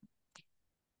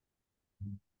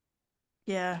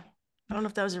 Yeah. I don't know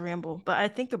if that was a ramble, but I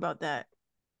think about that.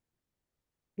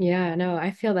 Yeah, no,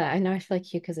 I feel that. I know I feel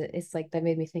like you because it's like that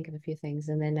made me think of a few things,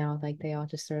 and then now like they all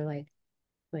just sort of like,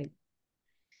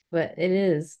 but it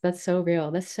is that's so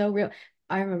real. That's so real.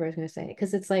 I remember I was gonna say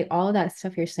because it's like all of that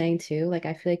stuff you're saying too. Like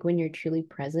I feel like when you're truly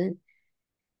present,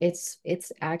 it's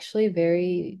actually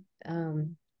very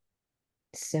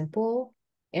simple,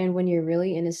 and when you're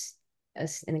really in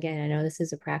and again I know this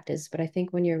is a practice, but I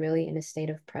think when you're really in a state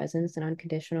of presence and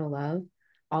unconditional love,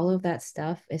 all of that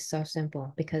stuff is so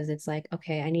simple because it's like,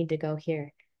 okay, I need to go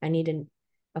here, I need to,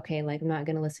 okay, like I'm not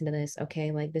going to listen to this,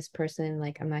 okay, like this person,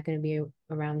 like I'm not going to be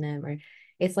around them, or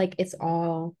it's like it's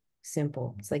all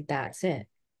simple, it's like that's it.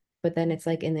 But then it's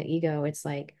like in the ego it's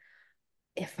like,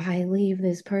 if I leave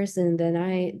this person, then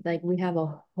I like we have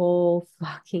a whole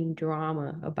fucking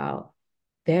drama about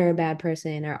they're a bad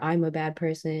person or I'm a bad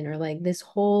person or like this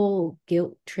whole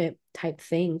guilt trip type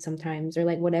thing sometimes, or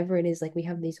like whatever it is. Like we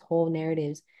have these whole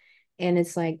narratives, and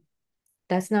it's like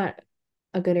that's not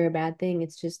a good or a bad thing.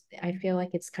 It's just I feel like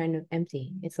it's kind of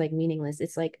empty. It's like meaningless.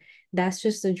 It's like that's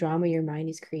just the drama your mind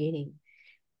is creating.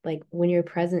 Like when you're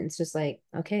present, it's just like,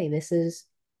 okay, this is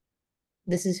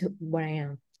what I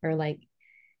am. Or like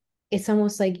it's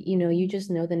almost like, you just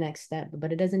know the next step,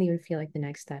 but it doesn't even feel like the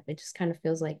next step. It just kind of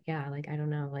feels like, yeah, like I don't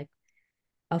know, like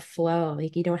a flow.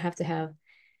 Like you don't have to have,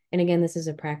 and again, this is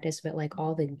a practice, but like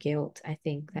all the guilt, I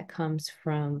think that comes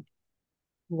from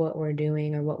what we're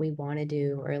doing or what we want to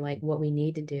do or like what we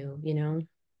need to do.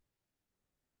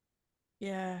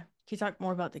 Yeah. Can you talk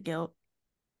more about the guilt?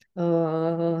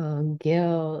 Oh,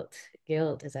 guilt.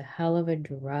 Guilt is a hell of a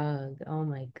drug. Oh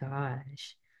my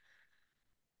gosh.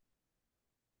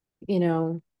 You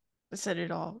know, I said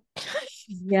it all.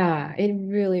 yeah, it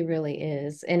really, really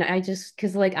is. And I just,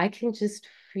 because like I can just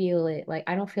feel it. Like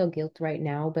I don't feel guilt right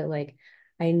now, but like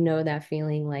I know that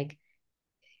feeling like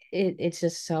it's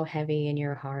just so heavy in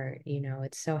your heart.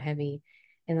 It's so heavy.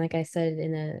 And like I said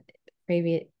in a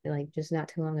previous, like just not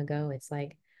too long ago, it's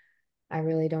like I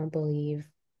really don't believe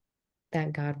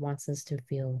that God wants us to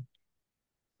feel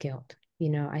guilt.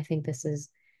 I think this is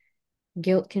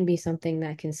guilt can be something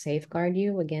that can safeguard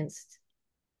you against,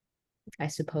 I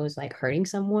suppose, like hurting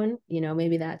someone.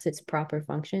 Maybe that's its proper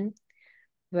function.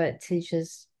 But to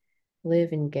just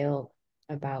live in guilt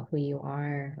about who you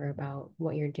are or about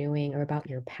what you're doing or about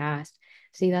your past.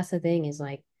 See, that's the thing is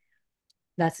like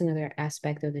that's another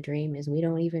aspect of the dream is we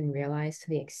don't even realize to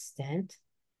the extent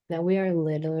that we are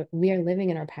living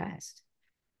in our past.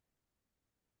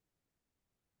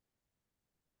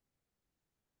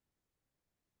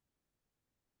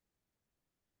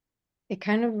 It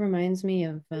kind of reminds me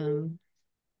of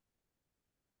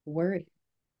worry.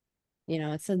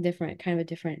 It's a different kind of a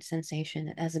different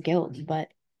sensation as a guilt, but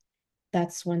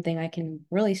that's one thing I can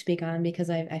really speak on because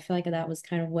I feel like that was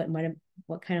kind of what might have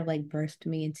what kind of like birthed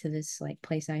me into this like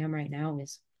place I am right now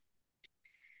is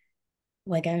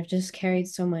like I've just carried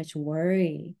so much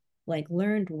worry, like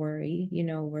learned worry,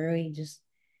 worry just,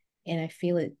 and I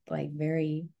feel it like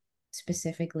very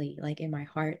specifically like in my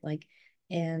heart, like,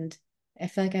 and I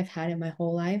feel like I've had it my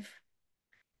whole life,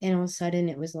 and all of a sudden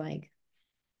it was like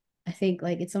I think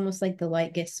like it's almost like the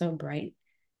light gets so bright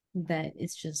that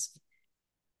it's just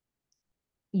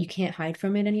you can't hide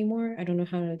from it anymore. I don't know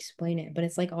how to explain it, but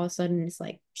it's like all of a sudden it's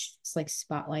like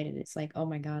spotlighted. It's like, oh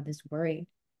my God, this worry.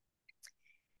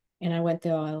 And I went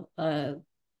through I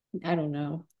don't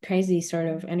know, crazy sort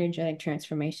of energetic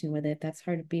transformation with it. That's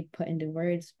hard to be put into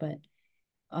words, but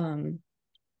um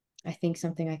I think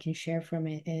something I can share from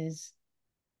it is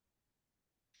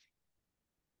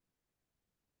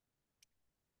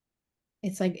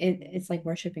it's like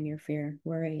worshiping your fear,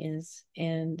 worry is.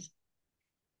 And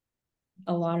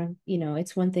a lot of,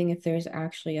 it's one thing if there's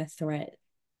actually a threat,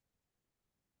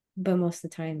 but most of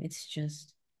the time it's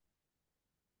just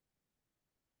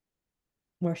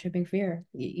worshiping fear.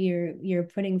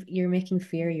 You're making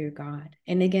fear your God.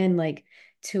 And again, like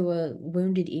to a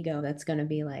wounded ego, that's gonna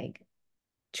be like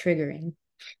triggering.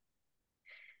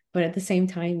 But at the same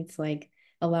time, it's like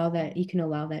allow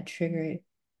that trigger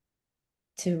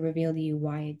to reveal to you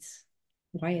why it's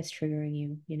triggering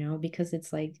you, you know, because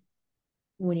it's like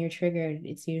when you're triggered,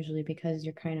 it's usually because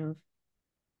you're kind of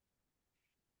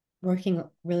working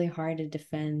really hard to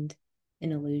defend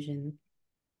an illusion.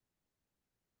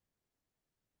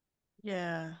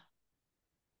 Yeah.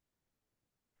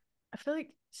 I feel like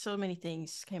so many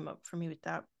things came up for me with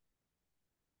that,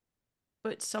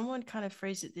 but someone kind of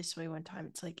phrased it this way one time.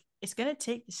 It's like it's going to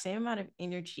take the same amount of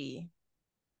energy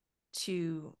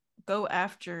to go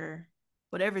after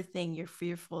whatever thing you're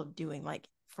fearful of doing, like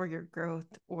for your growth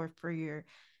or for your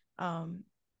um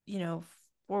you know,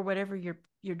 for whatever your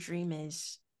dream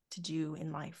is to do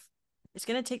in life. It's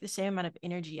going to take the same amount of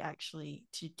energy actually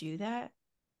to do that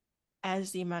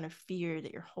as the amount of fear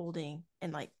that you're holding,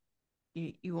 and like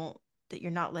you won't, that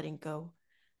you're not letting go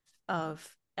of.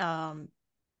 And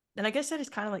I guess that is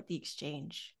kind of like the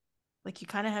exchange. Like you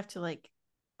kind of have to like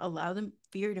allow the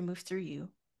fear to move through you,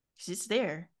 because it's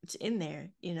there, it's in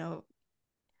there, you know.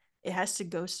 It has to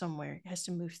go somewhere, it has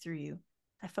to move through you.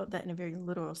 I felt that in a very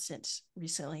literal sense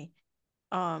recently.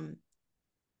 um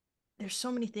there's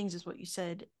so many things, is what you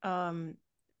said.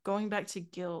 Going back to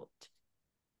guilt,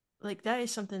 like that is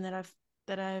something that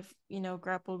I've you know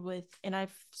grappled with, and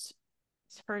I've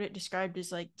heard it described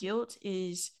as like guilt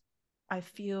is I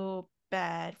feel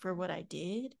bad for what I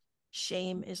did.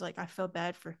 Shame is like I feel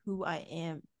bad for who I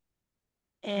am.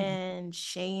 Mhm. And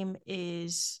shame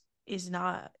is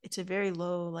not, it's a very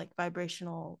low like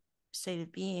vibrational state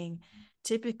of being.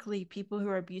 Typically people who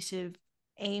are abusive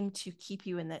aim to keep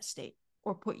you in that state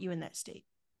or put you in that state,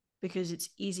 because it's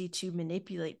easy to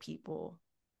manipulate people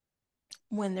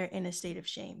when they're in a state of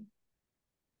shame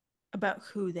about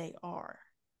who they are.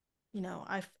 You know,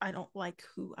 I don't like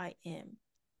who I am.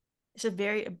 It's a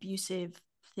very abusive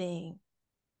thing.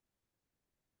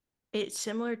 It's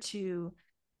similar to,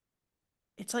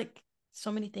 it's like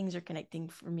so many things are connecting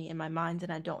for me in my mind,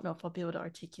 and I don't know if I'll be able to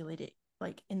articulate it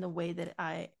like in the way that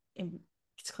I am,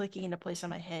 it's clicking into place in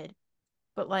my head.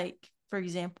 But like, for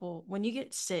example, when you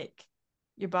get sick,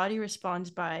 your body responds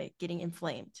by getting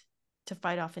inflamed to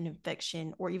fight off an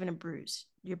infection or even a bruise.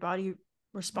 Your body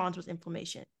responds with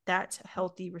inflammation. That's a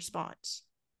healthy response.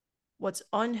 What's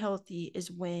unhealthy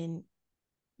is when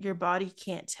your body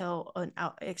can't tell an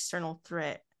external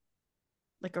threat,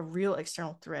 like a real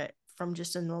external threat, from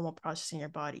just a normal process in your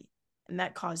body. And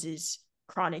that causes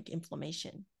chronic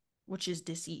inflammation, which is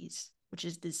disease, which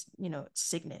is this, you know,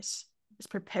 sickness. It's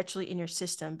perpetually in your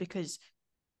system because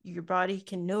your body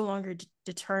can no longer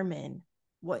determine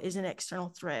what is an external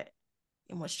threat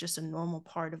and what's just a normal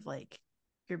part of like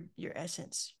your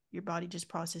essence. Your body just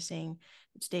processing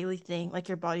its daily thing, like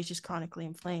your body's just chronically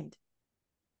inflamed.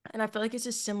 And I feel like it's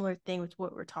a similar thing with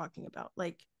what we're talking about.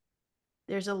 Like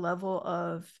there's a level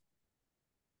of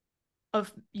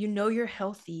you know you're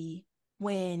healthy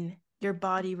when your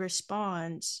body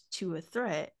responds to a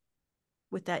threat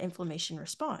with that inflammation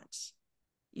response.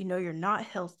 You know you're not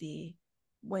healthy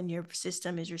when your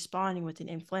system is responding with an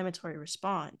inflammatory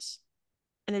response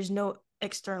and there's no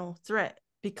external threat,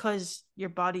 because your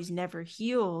body's never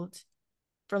healed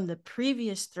from the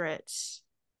previous threats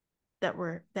that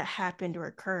happened or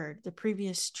occurred, the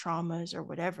previous traumas or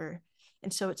whatever.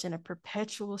 And so it's in a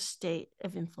perpetual state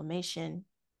of inflammation,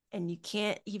 and you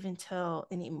can't even tell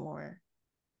anymore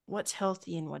what's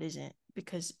healthy and what isn't,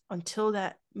 because until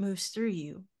that moves through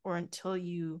you, or until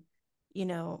you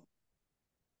know,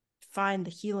 find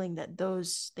the healing that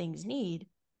those things need,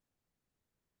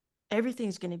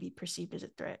 everything's going to be perceived as a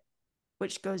threat,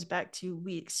 which goes back to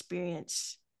we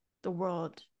experience the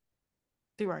world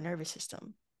through our nervous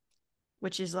system,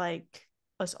 which is like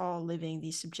us all living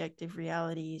these subjective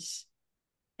realities.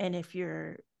 And if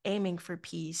you're aiming for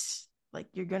peace, like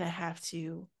you're going to have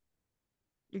to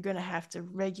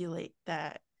regulate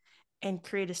that and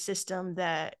create a system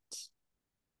that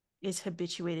is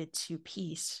habituated to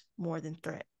peace more than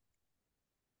threat.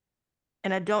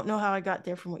 And I don't know how I got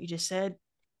there from what you just said,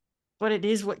 but it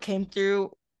is what came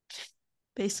through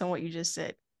based on what you just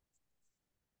said.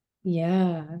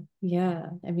 Yeah, yeah.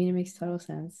 I mean, it makes total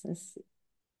sense. It's,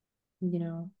 you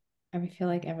know, I feel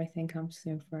like everything comes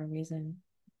through for a reason.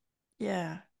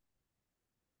 Yeah.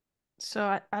 So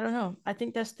I don't know. I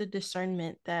think that's the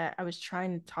discernment that I was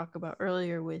trying to talk about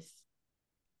earlier. With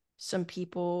some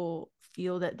people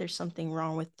feel that there's something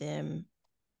wrong with them,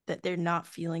 that they're not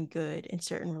feeling good in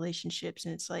certain relationships.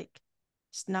 And it's like,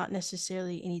 it's not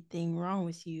necessarily anything wrong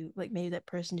with you. Like maybe that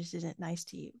person just isn't nice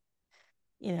to you.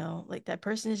 Like that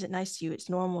person isn't nice to you. It's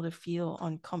normal to feel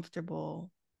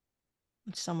uncomfortable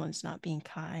when someone's not being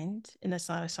kind. And that's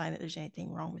not a sign that there's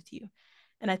anything wrong with you.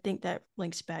 And I think that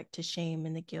links back to shame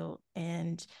and the guilt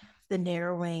and the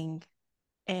narrowing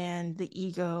and the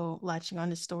ego latching on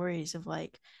to stories of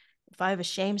like, if I have a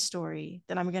shame story,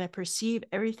 then I'm going to perceive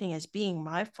everything as being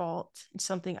my fault and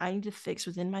something I need to fix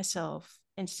within myself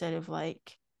instead of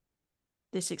like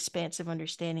this expansive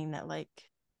understanding that like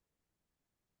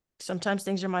sometimes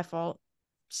things are my fault.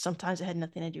 Sometimes it had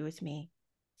nothing to do with me.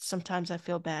 Sometimes I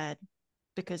feel bad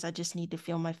because I just need to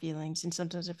feel my feelings. And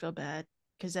sometimes I feel bad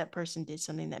because that person did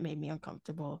something that made me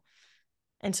uncomfortable.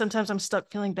 And sometimes I'm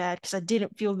stuck feeling bad because I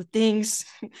didn't feel the things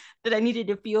that I needed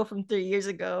to feel from 3 years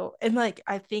ago. And like,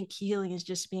 I think healing is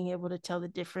just being able to tell the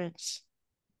difference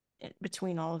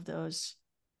between all of those.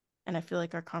 And I feel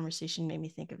like our conversation made me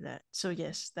think of that. So,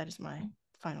 yes, that is my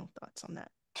final thoughts on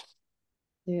that.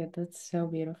 Dude, that's so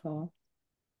beautiful.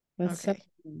 That's so, Okay.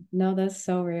 no, that's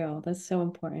so real. That's so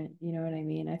important. You know what I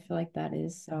mean? I feel like that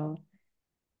is so,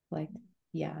 like,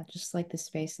 yeah, just like the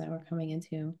space that we're coming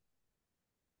into.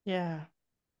 Yeah.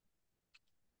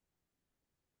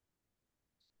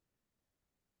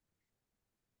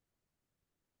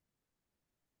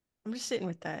 I'm just sitting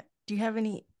with that. Do you have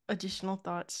any additional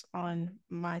thoughts on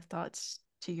my thoughts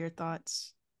to your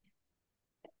thoughts?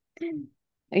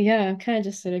 Yeah, I'm kind of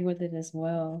just sitting with it as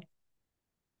well.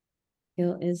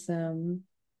 Guilt is it's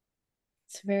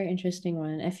a very interesting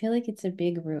one. I feel like it's a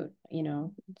big root,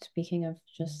 speaking of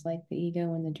just like the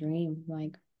ego and the dream,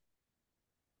 like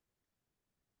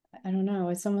I don't know,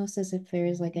 it's almost as if there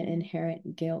is like an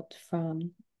inherent guilt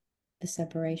from the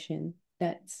separation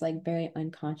that's like very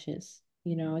unconscious.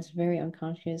 It's very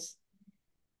unconscious.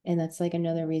 And that's like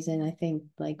another reason I think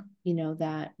like,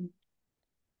 that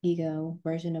ego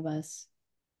version of us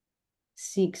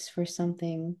seeks for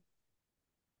something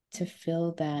to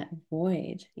fill that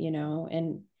void,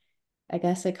 and I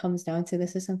guess it comes down to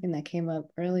this is something that came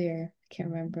up earlier. I can't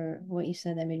remember what you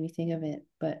said that made me think of it,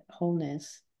 but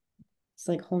wholeness. It's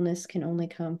like wholeness can only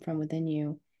come from within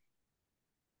you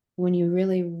when you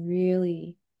really,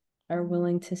 really are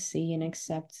willing to see and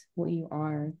accept what you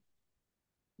are,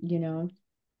 you know?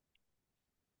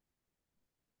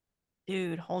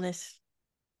 Dude, wholeness.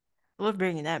 I love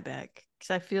bringing that back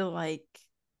because I feel like,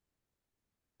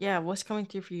 yeah, what's coming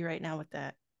through for you right now with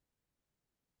that?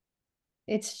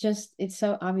 It's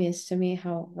so obvious to me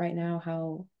how right now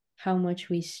how much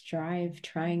we strive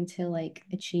trying to like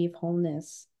achieve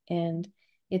wholeness, and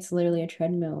it's literally a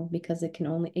treadmill because and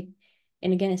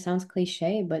again it sounds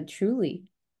cliche, but truly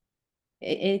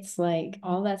it's like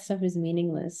all that stuff is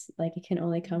meaningless. Like it can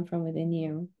only come from within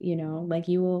you, like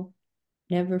you will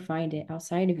never find it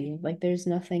outside of you. Like there's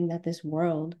nothing that this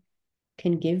world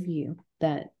can give you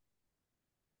that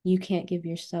you can't give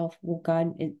yourself. Well,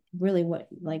 God, it really what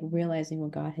like realizing what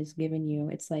God has given you.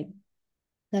 It's like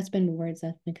that's been words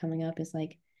that's been coming up is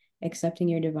like accepting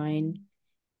your divine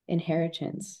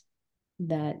inheritance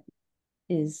that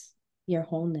is your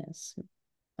wholeness.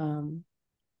 Um,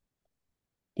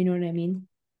 you know what I mean?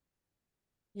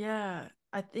 Yeah,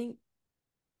 I think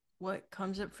what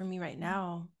comes up for me right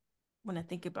now when I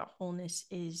think about wholeness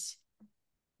is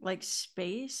like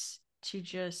space to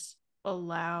just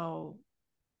allow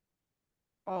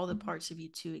all the parts of you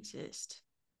to exist.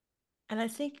 And I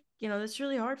think, that's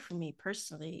really hard for me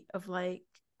personally, of like,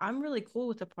 I'm really cool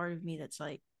with a part of me that's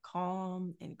like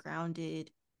calm and grounded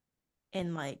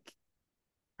and like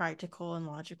practical and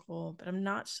logical, but I'm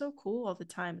not so cool all the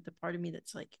time with the part of me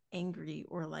that's like angry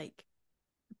or like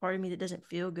the part of me that doesn't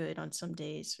feel good on some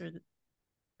days or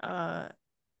uh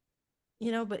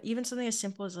but even something as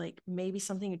simple as like maybe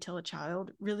something you tell a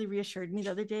child really reassured me the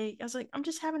other day. I was like, I'm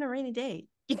just having a rainy day.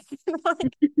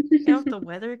 Like, if the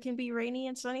weather can be rainy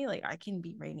and sunny, like I can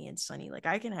be rainy and sunny. Like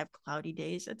I can have cloudy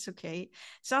days. That's okay.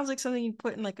 Sounds like something you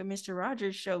put in like a Mr.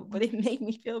 Rogers show, but it made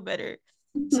me feel better.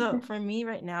 So for me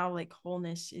right now, like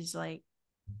wholeness is like,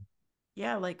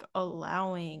 yeah, like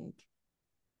allowing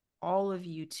all of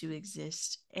you to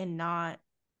exist and not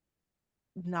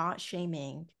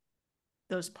shaming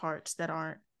those parts that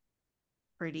aren't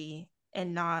pretty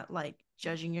and not like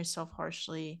judging yourself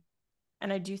harshly.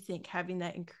 And I do think having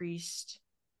that increased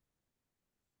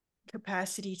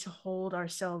capacity to hold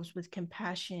ourselves with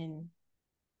compassion,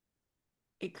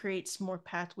 it creates more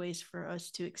pathways for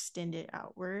us to extend it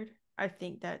outward. I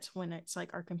think that's when it's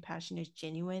like our compassion is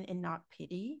genuine and not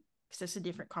pity, because that's a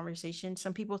different conversation.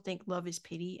 Some people think love is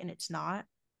pity and it's not.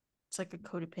 It's like a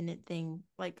codependent thing.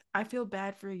 Like, I feel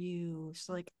bad for you.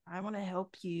 So, like, I want to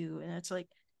help you. And it's like,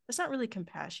 that's not really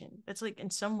compassion. That's like, in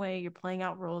some way, you're playing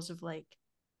out roles of like,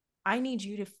 I need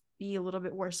you to be a little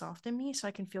bit worse off than me so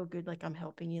I can feel good, like I'm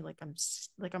helping you, like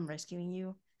I'm rescuing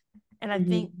you. And I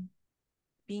think Mm-hmm.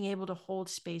 being able to hold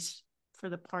space for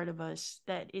the part of us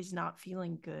that is not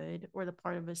feeling good, or the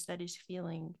part of us that is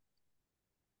feeling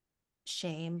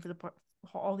shame, for the part,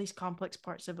 all these complex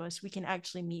parts of us, we can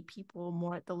actually meet people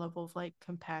more at the level of like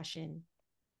compassion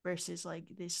versus like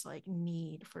this like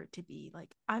need for it to be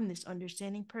like I'm this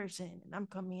understanding person and I'm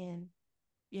coming in,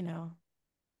 you know.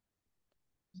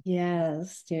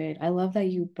 Yes, dude. I love that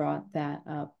you brought that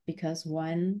up because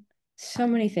one, so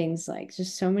many things like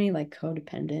just so many like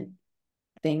codependent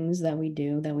things that we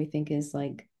do that we think is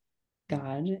like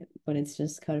God, but it's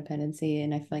just codependency.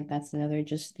 And I feel like that's another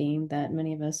just theme that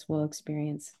many of us will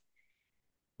experience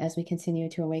as we continue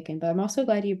to awaken. But I'm also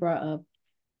glad you brought up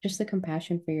just the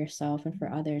compassion for yourself and for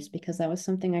others, because that was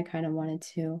something I kind of wanted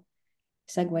to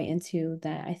segue into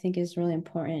that I think is really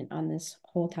important on this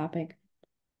whole topic.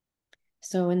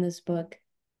 So in this book,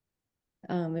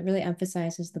 it really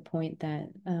emphasizes the point that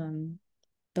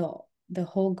the the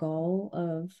whole goal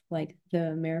of like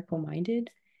the miracle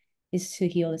minded is to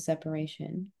heal the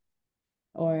separation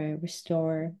or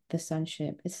restore the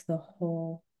sonship. It's the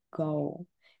whole goal.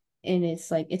 And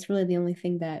it's like it's really the only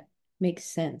thing that makes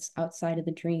sense outside of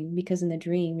the dream, because in the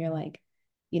dream you're like,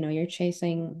 you're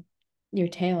chasing your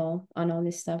tail on all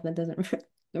this stuff that doesn't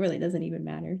really doesn't even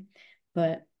matter.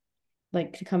 But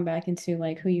like to come back into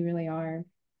like who you really are,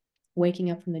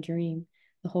 waking up from the dream,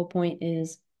 the whole point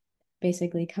is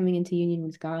basically coming into union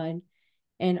with God,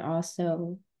 and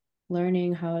also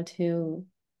learning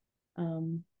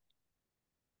um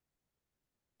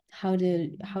how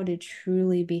to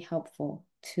truly be helpful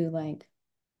to like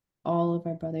all of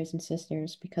our brothers and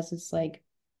sisters, because it's like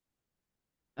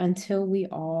until we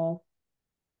all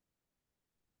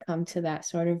come to that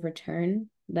sort of return,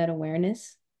 that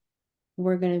awareness,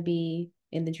 we're going to be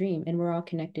in the dream and we're all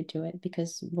connected to it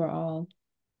because we're all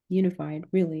unified,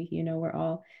 really. We're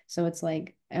all, so it's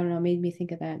like, I don't know, it made me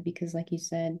think of that because, like you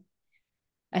said,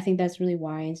 I think that's really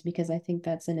wise, because I think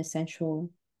that's an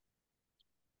essential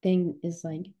thing, is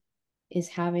like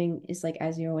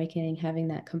as you're awakening, having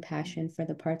that compassion for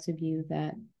the parts of you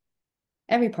that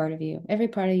every part of you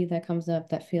that comes up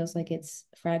that feels like it's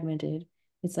fragmented.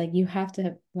 It's like you have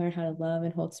to learn how to love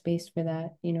and hold space for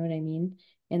that, you know what I mean?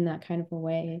 In that kind of a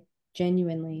way,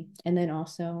 genuinely. And then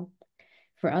also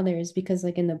for others, because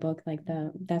like in the book, like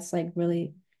that's like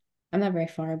really, I'm not very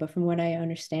far, but from what I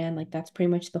understand, like that's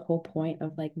pretty much the whole point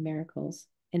of like miracles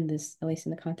in this, at least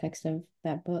in the context of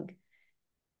that book,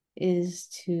 is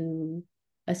to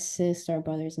assist our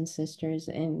brothers and sisters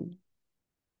in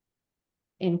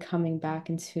coming back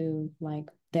into like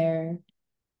their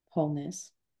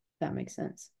wholeness. If that makes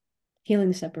sense. Healing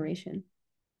the separation.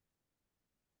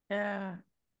 Yeah.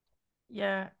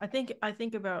 Yeah. I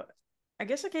think about, I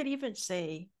guess I could even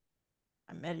say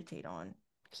I meditate on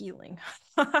healing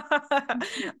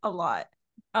a lot.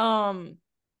 Um,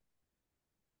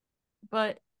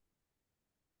 but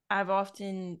I've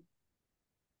often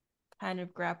kind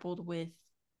of grappled with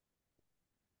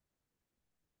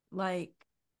like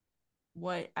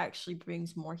what actually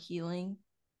brings more healing.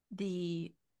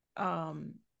 The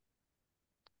um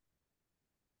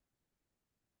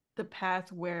the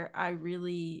path where I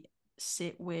really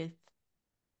sit with,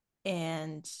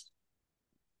 and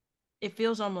it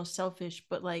feels almost selfish,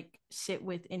 but like sit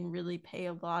with and really pay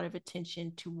a lot of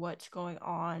attention to what's going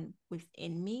on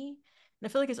within me. And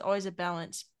I feel like it's always a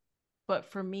balance,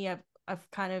 but for me,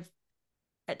 I've kind of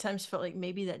at times felt like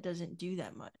maybe that doesn't do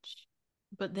that much.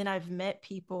 But then I've met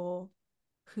people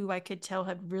who I could tell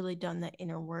had really done that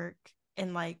inner work,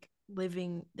 and like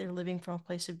they're living from a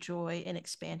place of joy and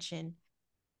expansion.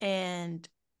 And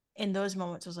in those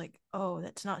moments, I was like, oh,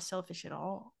 that's not selfish at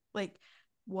all. Like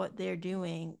what they're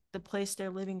doing, the place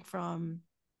they're living from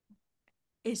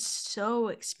is so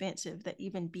expansive that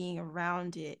even being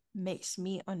around it makes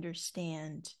me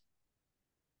understand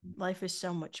life is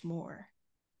so much more.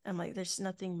 I'm like, there's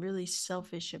nothing really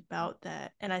selfish about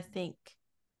that. And I think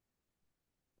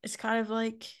it's kind of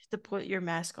like to put your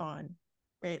mask on,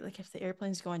 right? Like if the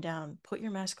airplane's going down, put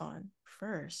your mask on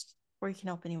first before you can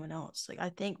help anyone else. Like I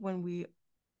think when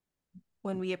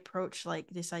we approach like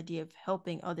this idea of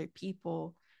helping other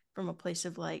people from a place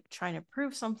of like trying to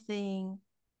prove something,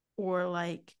 or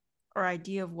like our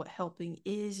idea of what helping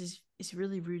is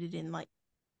really rooted in like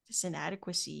this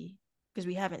inadequacy because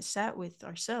we haven't sat with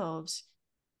ourselves.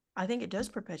 I think it does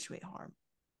perpetuate harm,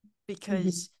 Mm-hmm.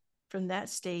 because from that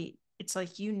state it's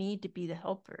like you need to be the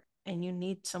helper and you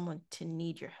need someone to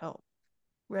need your help,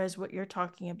 whereas what you're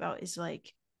talking about is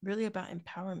like really about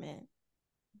empowerment.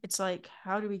 It's like,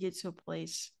 how do we get to a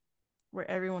place where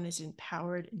everyone is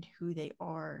empowered in who they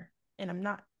are? And I'm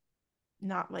not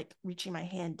not like reaching my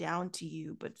hand down to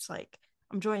you, but it's like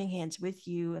I'm joining hands with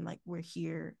you, and like we're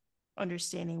here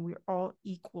understanding we're all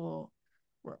equal.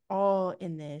 We're all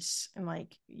in this, and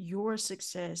like your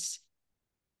success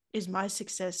is my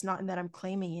success, not in that I'm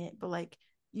claiming it, but like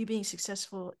you being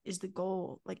successful is the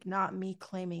goal, like not me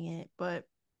claiming it, but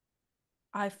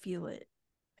I feel it.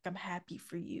 Like I'm happy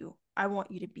for you. I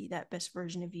want you to be that best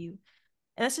version of you.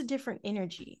 And that's a different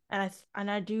energy. And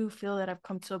I do feel that I've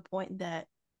come to a point that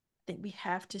I think we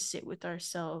have to sit with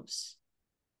ourselves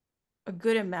a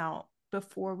good amount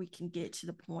before we can get to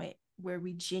the point where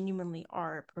we genuinely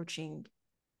are approaching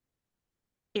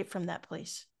it from that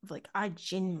place of like, I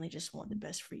genuinely just want the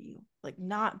best for you. Like,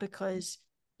 not because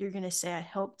you're going to say I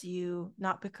helped you,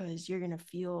 not because you're going to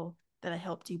feel that I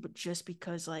helped you, but just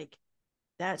because, like,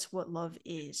 that's what love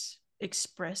is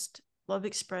expressed. Love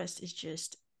expressed is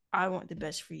just, I want the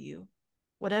best for you.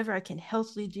 Whatever I can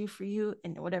healthily do for you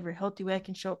and whatever healthy way I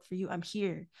can show up for you, I'm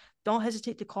here. Don't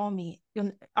hesitate to call me.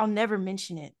 I'll never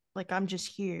mention it. Like, I'm just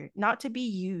here, not to be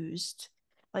used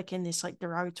like in this like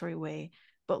derogatory way,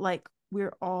 but like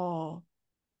we're all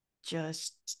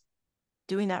just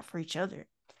doing that for each other.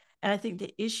 And I think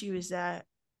the issue is that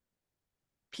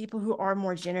people who are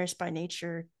more generous by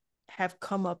nature have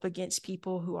come up against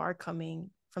people who are coming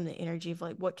from the energy of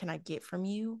like, what can I get from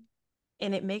you?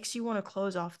 And it makes you want to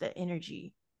close off that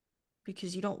energy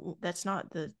because you don't, that's not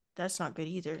good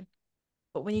either.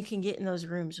 But when you can get in those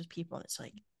rooms with people and it's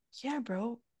like, yeah,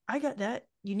 bro, I got that.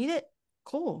 You need it?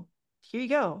 Cool. Here you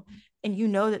go. And you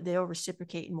know that they'll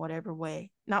reciprocate in whatever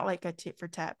way. Not like a tit for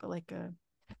tat, but like a,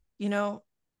 you know,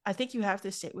 I think you have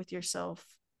to sit with yourself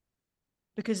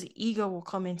because the ego will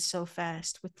come in so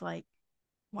fast with like,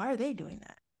 why are they doing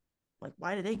that? Like,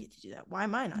 why do they get to do that? Why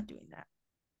am I not doing that?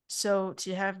 So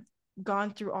to have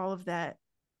gone through all of that,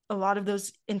 a lot of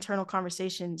those internal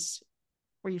conversations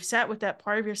where you've sat with that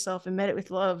part of yourself and met it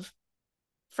with love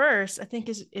first, I think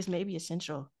is maybe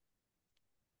essential.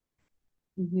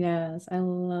 Yes, I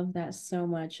love that so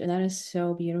much. And that is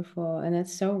so beautiful. And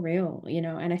that's so real, you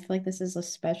know. And I feel like this is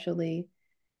especially,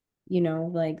 you know,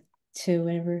 like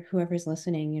to whoever's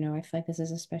listening, you know, I feel like this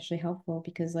is especially helpful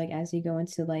because like as you go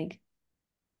into like,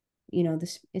 you know,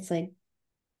 this it's like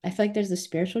I feel like there's the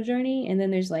spiritual journey and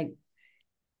then there's like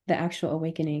the actual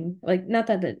awakening. Like not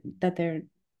that they're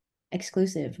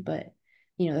exclusive, but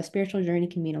you know, the spiritual journey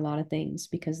can mean a lot of things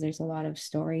because there's a lot of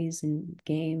stories and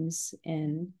games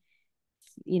and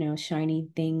you know, shiny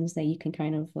things that you can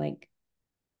kind of like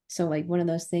so like one of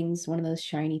those things, one of those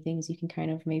shiny things you can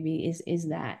kind of maybe is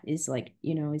that is like,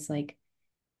 you know, is like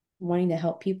wanting to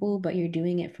help people, but you're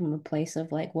doing it from a place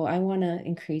of like, well, I want to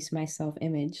increase my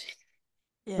self-image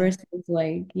Yeah. versus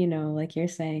like, you know, like you're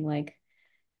saying, like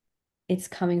it's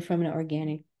coming from an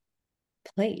organic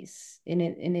place and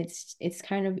it's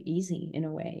kind of easy in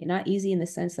a way. Not easy in the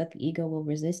sense that the ego will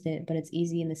resist it, but it's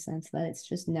easy in the sense that it's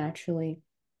just naturally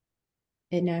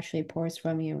it naturally pours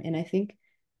from you. And I think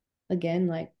again,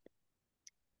 like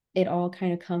it all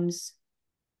kind of comes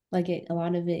like it a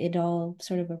lot of it it all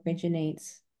sort of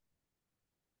originates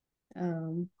I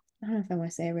don't know if I want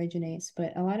to say originates,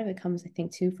 but a lot of it comes, I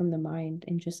think, too, from the mind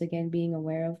and just again being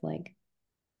aware of like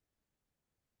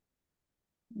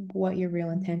what your real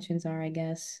intentions are, I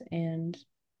guess, and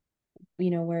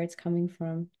you know where it's coming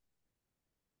from.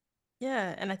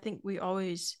 Yeah. And I think we're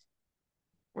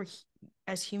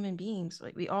as human beings,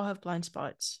 like we all have blind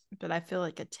spots, but I feel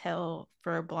like a tell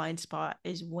for a blind spot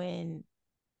is when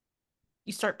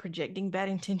you start projecting bad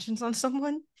intentions on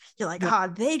someone. You're like, Yeah. ah,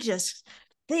 they just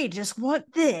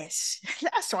want this.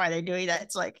 That's why they're doing that.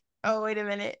 It's like, oh, wait a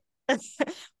minute.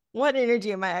 What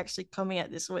energy am I actually coming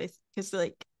at this with? Because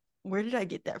like, where did I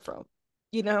get that from?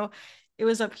 You know, it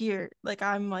was up here. Like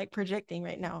I'm like projecting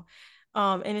right now.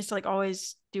 And it's like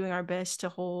always doing our best to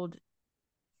hold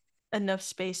enough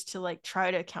space to like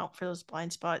try to account for those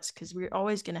blind spots because we're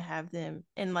always gonna have them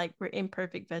and like we're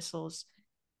imperfect vessels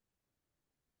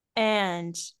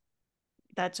and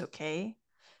that's okay.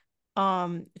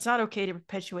 It's not okay to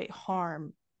perpetuate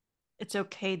harm. It's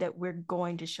okay that we're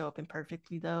going to show up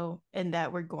imperfectly though, and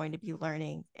that we're going to be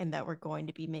learning and that we're going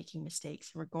to be making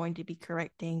mistakes and we're going to be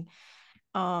correcting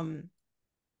um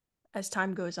as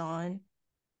time goes on.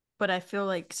 But I feel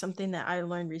like something that I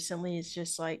learned recently is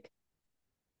just like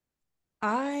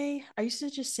I used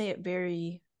to just say it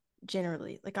very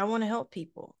generally. Like I want to help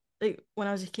people. Like when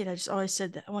I was a kid, I just always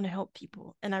said that I want to help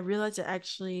people. And I realized I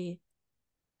actually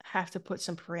have to put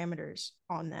some parameters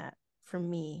on that for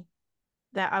me.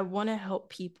 That I want to help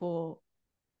people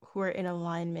who are in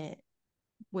alignment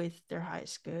with their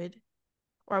highest good.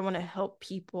 Or I want to help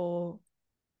people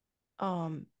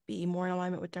be more in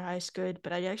alignment with their highest good.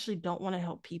 But I actually don't want to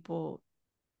help people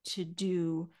to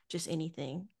do just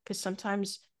anything, because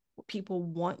sometimes what people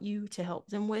want you to help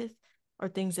them with are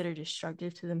things that are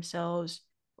destructive to themselves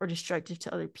or destructive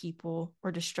to other people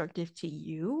or destructive to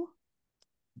you.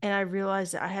 And I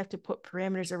realized that I have to put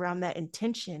parameters around that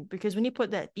intention, because when you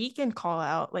put that beacon call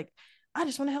out, like, I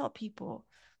just want to help people,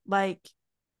 like,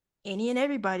 any and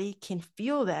everybody can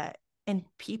feel that. And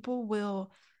people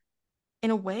will,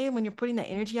 in a way, when you're putting that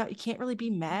energy out, you can't really be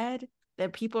mad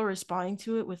that people are responding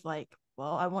to it with, like,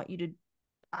 well,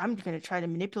 I'm going to try to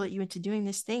manipulate you into doing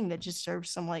this thing that just serves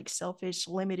some like selfish,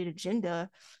 limited agenda.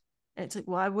 And it's like,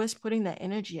 well, I was putting that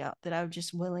energy out that I was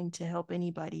just willing to help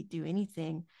anybody do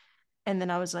anything. And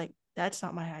then I was like, that's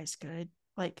not my highest good.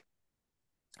 Like,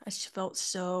 I just felt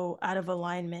so out of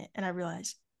alignment. And I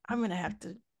realized I'm going to have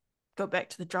to go back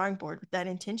to the drawing board with that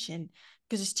intention,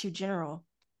 because it's too general.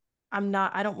 I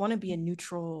don't want to be a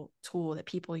neutral tool that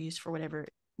people use for whatever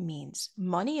it means.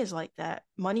 Money is like that.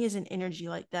 Money is an energy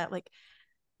like that. Like,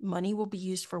 money will be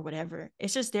used for whatever.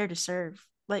 It's just there to serve.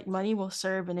 Like, money will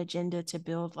serve an agenda to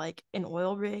build like an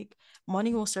oil rig.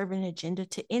 Money will serve an agenda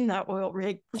to end that oil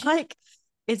rig. Like,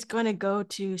 it's going to go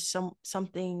to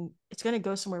something. It's going to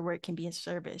go somewhere where it can be in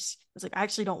service. It's like, I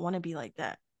actually don't want to be like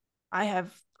that. I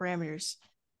have parameters.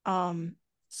 Um,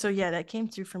 so yeah, that came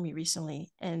through for me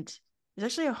recently, and it's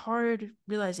actually a hard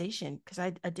realization because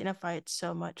I identified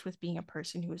so much with being a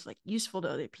person who was like useful to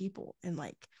other people and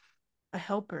like a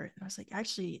helper. And I was like,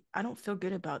 actually, I don't feel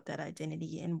good about that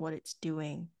identity and what it's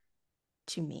doing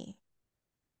to me.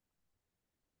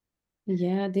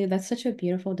 Yeah, dude, that's such a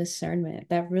beautiful discernment.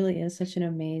 That really is such an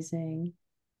amazing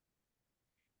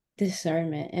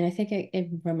discernment. And I think it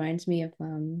reminds me of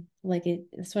like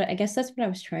that's what I guess that's what I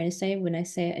was trying to say when I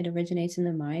say it originates in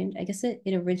the mind. I guess it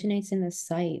originates in the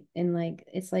sight, and like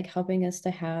it's like helping us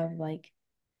to have like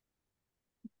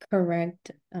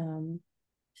correct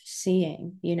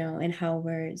seeing, and how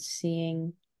we're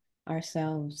seeing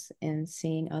ourselves and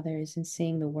seeing others and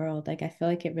seeing the world. Like I feel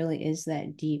like it really is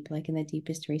that deep, like in the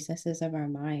deepest recesses of our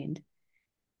mind,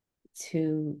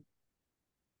 to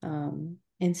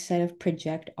instead of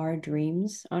project our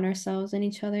dreams on ourselves and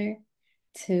each other,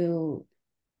 to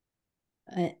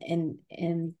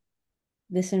and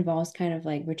this involves kind of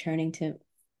like returning to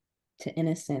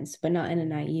innocence, but not in a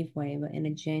naive way, but in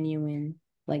a genuine,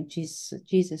 like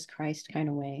Jesus Christ kind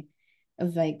of way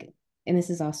of like, and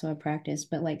this is also a practice,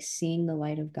 but like seeing the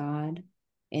light of God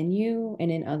in you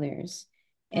and in others.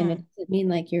 And it Mm, doesn't mean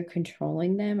like you're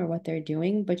controlling them or what they're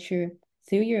doing, but you're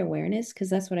through your awareness,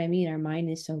 because that's what I mean. Our mind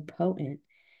is so potent.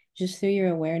 Just through your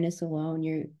awareness alone,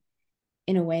 you're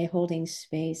in a way holding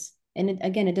space. And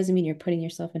again, it doesn't mean you're putting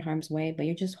yourself in harm's way, but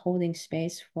you're just holding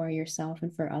space for yourself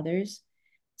and for others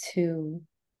to,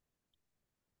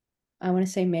 I want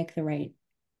to say, make the right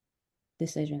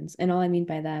decisions. And all I mean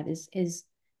by that is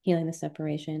healing the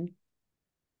separation.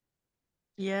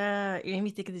 yeah, it made me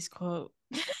think of this quote.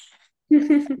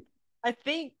 I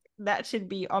think that should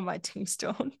be on my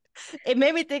tombstone. It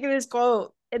made me think of this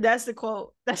quote, and that's the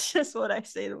quote. That's just what I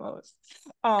say the most.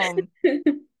 Um,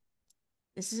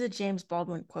 this is a James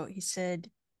Baldwin quote. He said,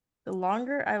 "The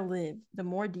longer I live, the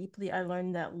more deeply I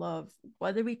learn that love,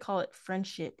 whether we call it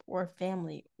friendship or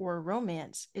family or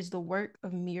romance, is the work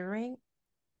of mirroring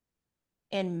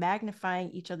and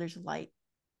magnifying each other's light.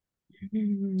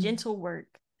 Gentle work,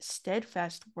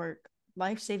 steadfast work,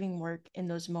 life saving work in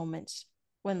those moments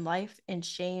when life and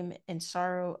shame and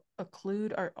sorrow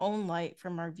occlude our own light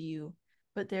from our view,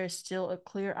 but there is still a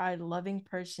clear eyed, loving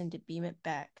person to beam it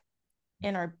back.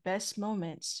 In our best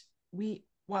moments,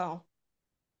 wow,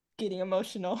 getting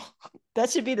emotional. That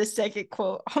should be the second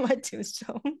quote on my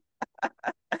tombstone.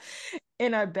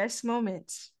 In our best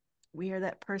moments, we are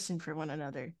that person for one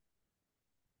another."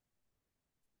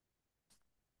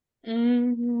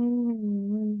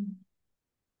 Mm-hmm.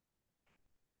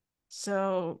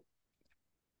 So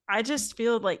I just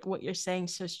feel like what you're saying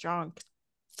so strong.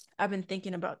 I've been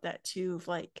thinking about that too, of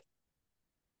like,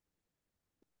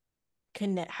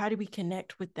 connect, how do we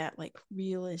connect with that like the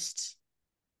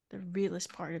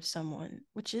realist part of someone,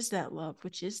 which is that love,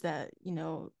 which is that,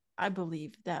 I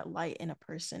believe that light in a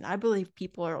person. I believe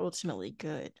people are ultimately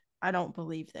good. I don't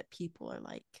believe that people are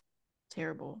like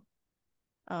terrible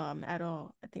at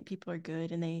all. I think people are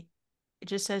good, and it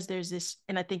just says there's this,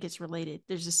 and I think it's related.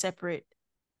 There's a separate,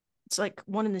 it's like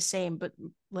one and the same, but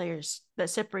layers. That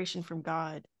separation from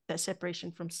God, that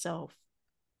separation from self,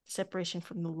 separation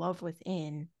from the love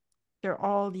within. There are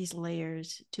all these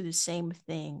layers to the same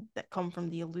thing that come from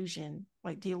the illusion,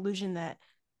 like the illusion that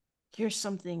you're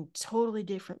something totally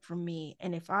different from me.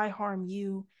 And if I harm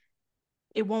you,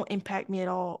 it won't impact me at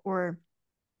all. Or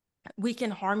we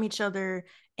can harm each other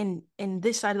in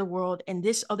this side of the world, and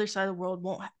this other side of the world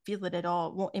won't feel it at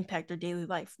all, won't impact their daily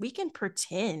life. We can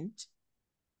pretend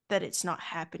that it's not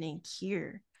happening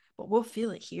here, but we'll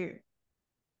feel it here.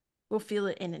 We'll feel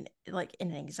it in an like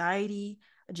in anxiety,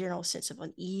 a general sense of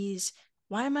unease.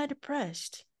 Why am I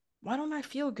depressed? Why don't I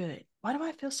feel good? Why do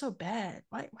I feel so bad?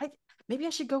 Why maybe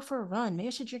I should go for a run. Maybe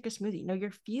I should drink a smoothie. No,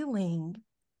 you're feeling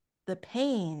the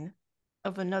pain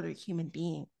of another human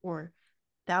being, or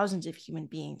thousands of human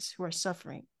beings who are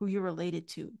suffering, who you're related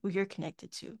to, who you're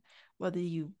connected to. Whether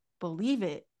you believe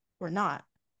it or not,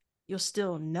 you'll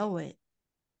still know it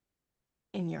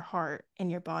in your heart, in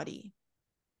your body.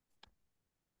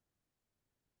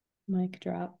 Mic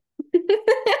drop.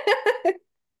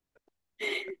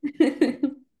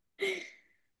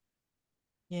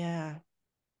 Yeah.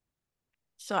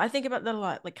 So I think about that a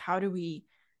lot. Like, how do we,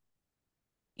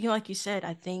 like you said,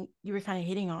 I think you were kind of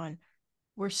hitting on,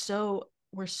 we're so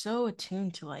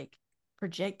attuned to like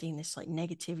projecting this like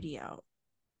negativity out.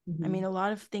 I mean, Mhm. a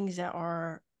lot of things that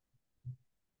are,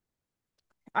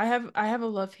 I have a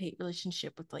love hate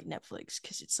relationship with like Netflix,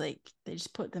 because it's like they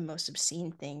just put the most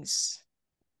obscene things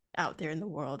out there in the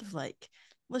world of like,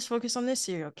 let's focus on this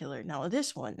serial killer, now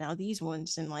this one, now these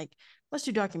ones, and like, let's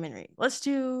do documentary, let's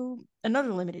do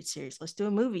another limited series, let's do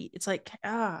a movie. It's like,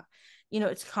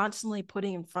 it's constantly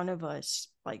putting in front of us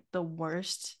like the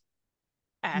worst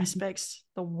Mhm. aspects,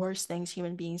 the worst things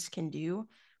human beings can do,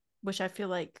 which I feel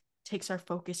like takes our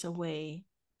focus away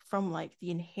from like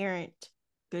the inherent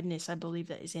goodness I believe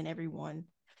that is in everyone,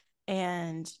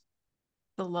 and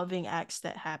the loving acts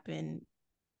that happen,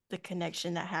 the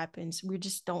connection that happens. We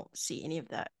just don't see any of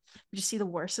that. We just see the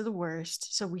worst of the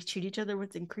worst. So we treat each other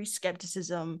with increased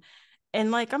skepticism.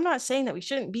 And like, I'm not saying that we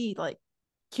shouldn't be like,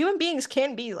 human beings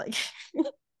can be like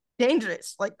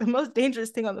dangerous, like the most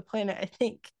dangerous thing on the planet, I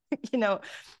think, you know.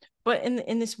 But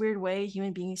in this weird way,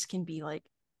 human beings can be like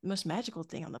the most magical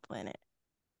thing on the planet.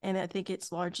 And I think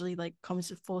it's largely like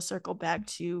comes full circle back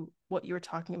to what you were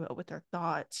talking about with our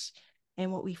thoughts,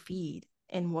 and what we feed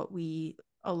and what we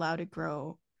allow to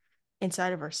grow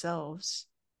inside of ourselves.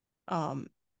 um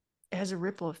it has a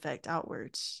ripple effect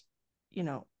outwards, you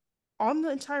know on the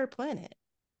entire planet.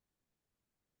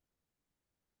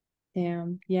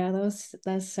 Damn. Yeah,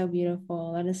 that's so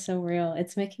beautiful. That is so real.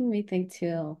 It's making me think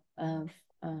too of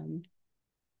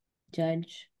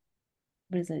judge.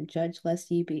 What is it? Judge lest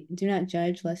you be do not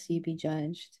judge lest you be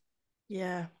judged.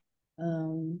 Yeah.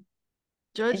 Um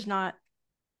Judge it, not.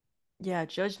 Yeah,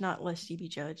 judge not lest you be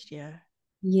judged. Yeah.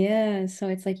 yeah, so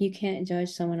it's like you can't judge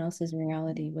someone else's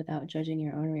reality without judging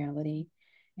your own reality.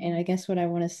 And I guess what I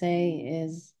want to say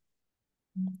is,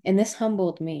 and this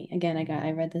humbled me. Again,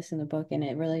 I read this in the book and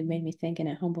it really made me think and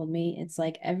it humbled me. It's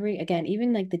like every again,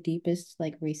 even like the deepest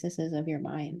like recesses of your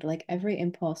mind, like every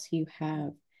impulse you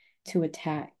have to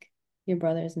attack your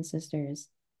brothers and sisters,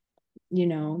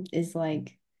 is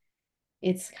like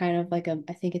it's kind of like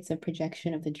I think it's a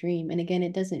projection of the dream. And again,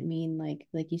 it doesn't mean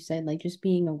like you said, like just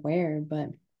being aware, but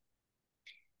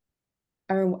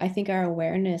I think our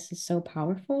awareness is so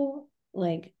powerful.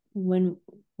 Like when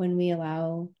we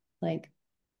allow like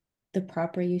the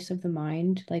proper use of the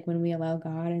mind, like when we allow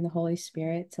God and the Holy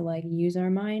Spirit to like use our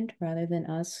mind rather than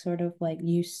us sort of like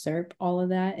usurp all of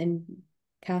that and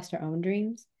cast our own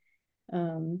dreams,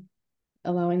 um,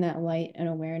 allowing that light and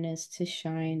awareness to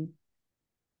shine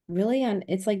really on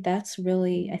it's like that's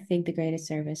really I think the greatest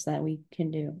service that we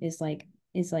can do is like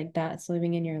that's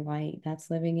living in your light, that's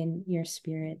living in your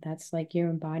spirit, that's like you're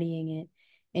embodying it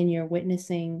and you're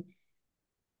witnessing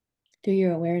through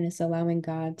your awareness, allowing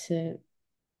God to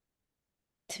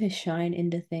shine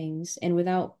into things and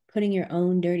without putting your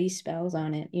own dirty spells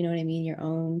on it. You know what I mean? Your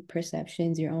own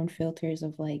perceptions, your own filters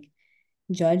of like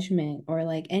judgment or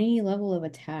like any level of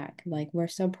attack. Like we're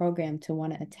so programmed to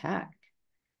want to attack.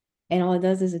 And all it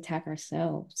does is attack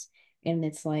ourselves. And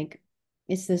it's like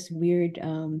it's this weird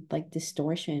like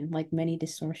distortion, like many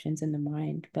distortions in the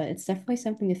mind. But it's definitely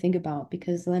something to think about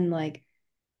because then like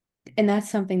and that's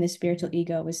something the spiritual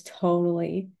ego is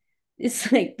totally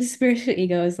it's like the spiritual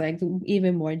ego is like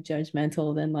even more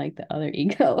judgmental than like the other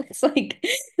ego. It's like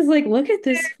look at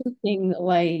this fucking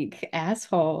like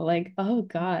asshole. Like, oh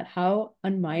God, how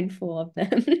unmindful of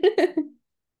them.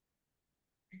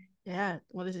 Yeah,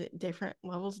 what is it, different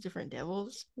levels, different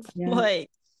devils? Yeah. Like,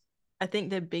 I think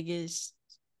the biggest,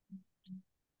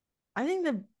 I think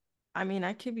the I mean,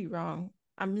 I could be wrong.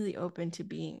 I'm really open to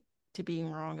being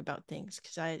wrong about things,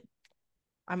 because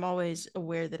I'm always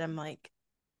aware that I'm like,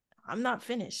 I'm not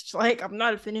finished. Like, I'm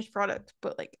not a finished product.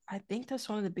 But like, I think that's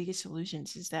one of the biggest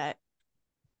solutions, is that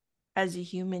as a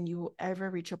human, you will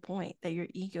ever reach a point that your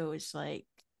ego is like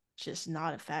just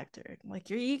not a factor. Like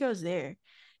your ego's there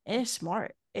and it's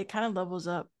smart. It kind of levels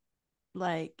up.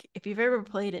 Like if you've ever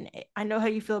played I know how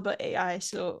you feel about AI,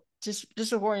 so just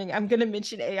a warning, I'm gonna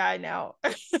mention AI now.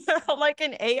 Like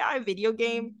an AI video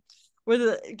game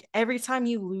where every time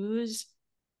you lose,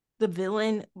 the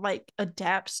villain like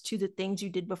adapts to the things you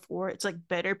did before. It's like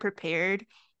better prepared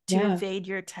to Yeah. evade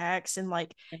your attacks and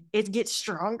like it gets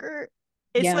stronger.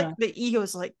 It's like Yeah. the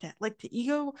ego's like that. Like the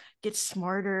ego gets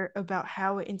smarter about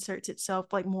how it inserts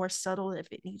itself, like more subtle if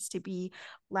it needs to be,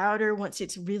 louder once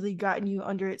it's really gotten you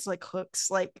under its like hooks.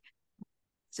 Like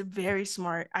it's very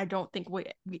smart. I don't think we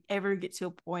ever get to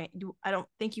a point. I don't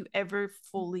think you ever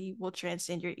fully will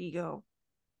transcend your ego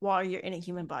while you're in a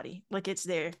human body. Like it's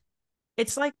there.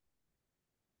 It's like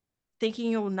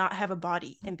thinking you'll not have a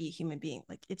body and be a human being.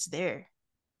 Like it's there.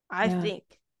 I Yeah. think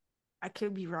I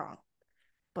could be wrong,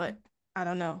 but I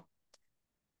don't know.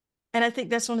 And I think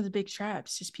that's one of the big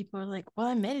traps is people are like, well,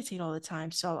 I meditate all the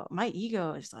time. So my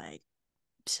ego is like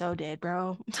so dead,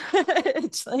 bro.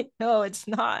 It's like, no, it's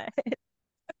not.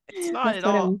 It's not That's at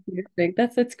what it all. means to be big.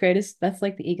 That's its greatest, that's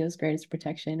like the ego's greatest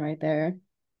protection right there.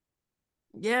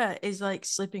 Yeah, it's like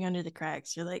slipping under the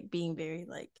cracks. You're like being very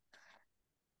like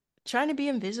trying to be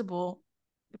invisible,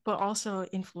 but also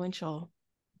influential.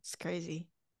 It's crazy.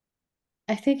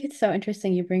 I think it's so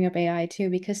interesting you bring up AI too,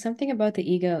 because something about the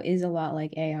ego is a lot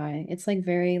like AI. It's like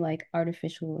very like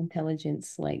artificial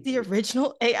intelligence, like The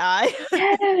original AI.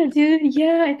 yeah, dude.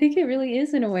 Yeah, I think it really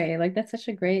is in a way. Like that's such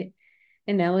a great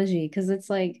analogy because it's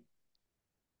like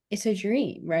it's a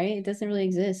dream, right? It doesn't really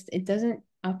exist. It doesn't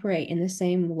operate in the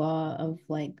same law of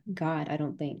like God, I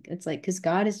don't think. It's like because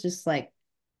God is just like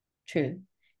truth.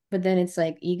 But then it's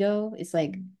like ego, it's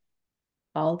like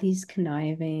all these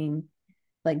conniving,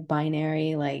 like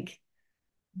binary, like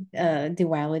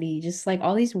duality, just like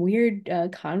all these weird,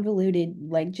 convoluted,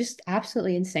 like just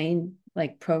absolutely insane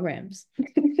like programs.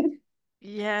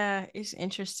 Yeah, it's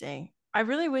interesting. I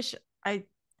really wish I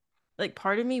like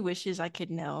part of me wishes I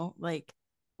could know like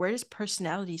where does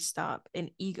personality stop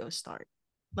and ego start?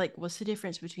 Like what's the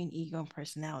difference between ego and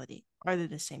personality? Are they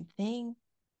the same thing?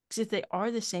 Because if they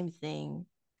are the same thing,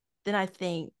 then I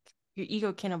think your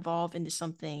ego can evolve into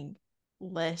something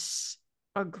less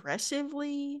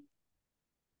aggressively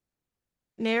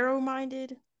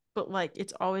narrow-minded, but like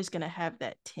it's always going to have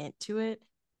that tint to it.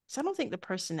 So I don't think the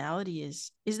personality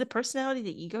is the personality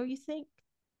the ego, you think?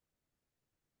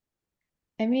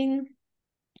 I mean,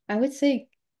 I would say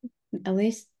at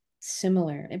least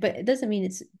similar, but it doesn't mean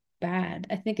it's bad.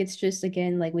 I think it's just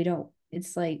again like we don't.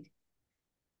 It's like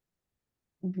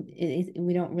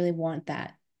we don't really want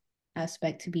that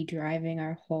aspect to be driving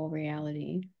our whole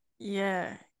reality.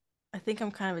 Yeah. I think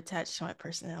I'm kind of attached to my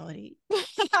personality.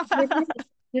 It is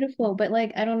beautiful, but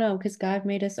like I don't know, because God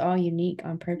made us all unique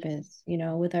on purpose,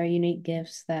 with our unique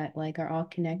gifts that like are all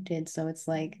connected. So it's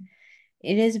like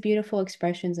it is beautiful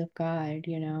expressions of God.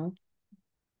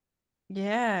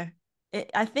 Yeah.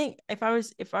 I think if I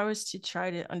was to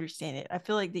try to understand it, I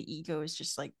feel like the ego is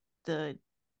just like the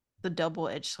the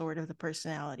double-edged sword of the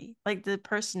personality. Like the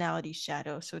personality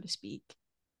shadow, so to speak.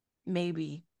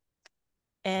 Maybe.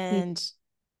 Yeah. And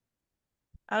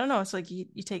I don't know, it's like you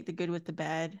take the good with the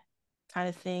bad kind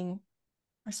of thing.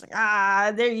 It's like,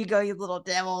 ah, there you go, you little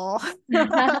devil. You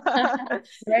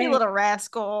Right. little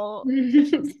rascal.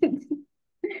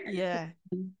 Yeah.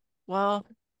 Well,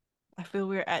 I feel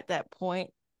we're at that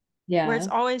point where it's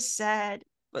Yeah. always sad,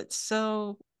 but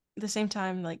so at the same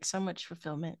time, like so much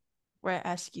fulfillment. Where I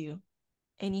ask you,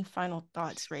 any final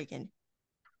thoughts, Reagan?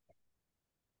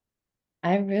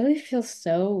 I really feel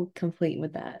so complete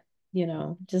with that,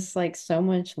 just like so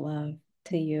much love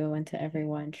to you and to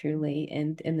everyone truly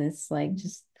and in this like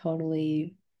just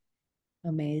totally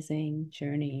amazing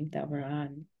journey that we're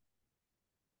on.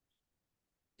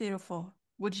 Beautiful.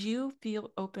 Would you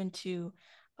feel open to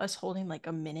us holding like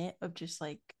a minute of just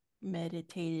like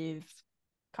meditative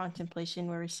contemplation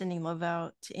where we're sending love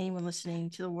out to anyone listening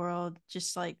to the world,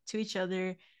 just like to each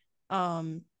other?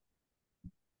 Um,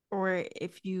 or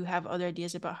if you have other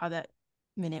ideas about how that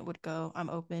minute would go, I'm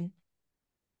open.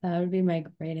 That would be my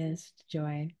greatest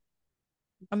joy.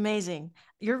 Amazing.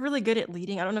 You're really good at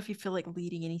leading. I don't know if you feel like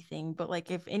leading anything, but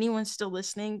like if anyone's still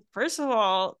listening, first of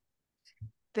all,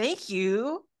 thank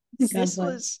you. God This bless.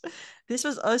 was this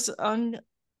was us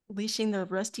unleashing the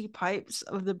rusty pipes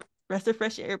of the Breath of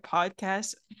Fresh Air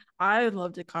podcast. I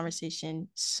loved the conversation.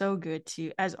 So good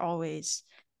to, as always,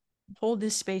 hold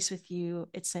this space with you.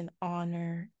 It's an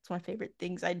honor. It's one of my favorite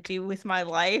things I do with my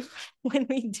life when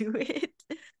we do it.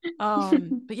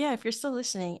 But yeah, if you're still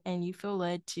listening and you feel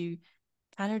led to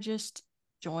kind of just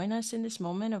join us in this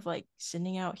moment of like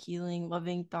sending out healing,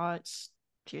 loving thoughts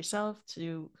to yourself,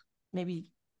 to maybe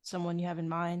someone you have in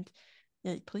mind,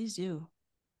 yeah, please do.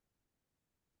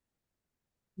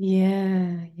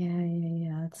 Yeah.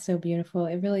 It's so beautiful.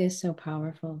 It really is so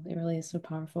powerful. It really is so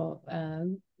powerful.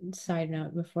 Side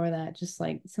note before that, just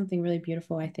like something really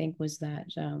beautiful, I think, was that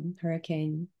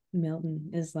Hurricane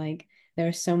Milton is like there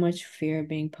was so much fear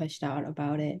being pushed out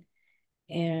about it.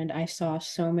 And I saw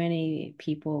so many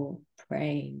people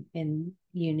praying in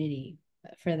unity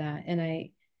for that. And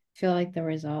I feel like the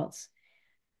results,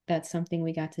 that's something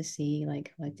we got to see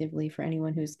like collectively for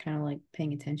anyone who's kind of like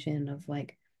paying attention of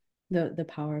like the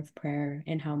power of prayer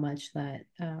and how much that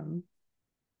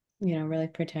really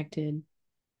protected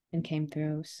and came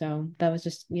through. So that was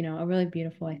just, a really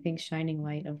beautiful, I think, shining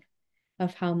light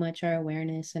of how much our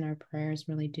awareness and our prayers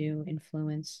really do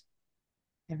influence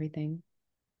everything.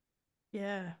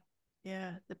 Yeah.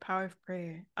 Yeah. The power of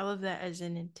prayer. I love that as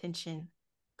an intention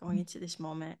going into this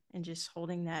moment and just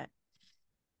holding that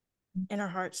in our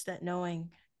hearts, that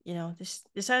knowing, this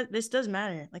does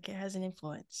matter. Like it has an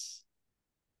influence.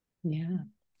 Yeah.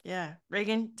 Yeah.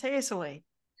 Reagan, take us away.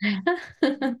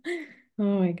 Oh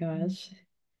my gosh.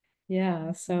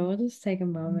 Yeah, so we'll just take a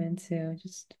moment to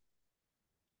just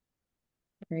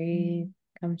breathe,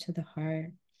 come to the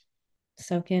heart,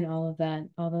 soak in all of that,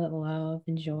 all the love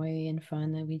and joy and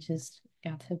fun that we just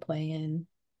got to play in.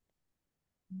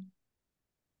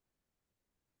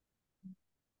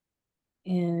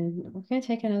 And we're gonna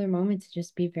take another moment to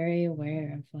just be very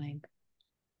aware of like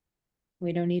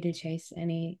we don't need to chase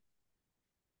anything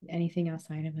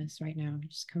outside of us right now.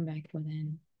 Just come back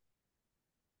within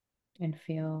and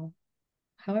feel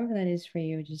however that is for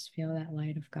you, just feel that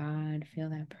light of God, feel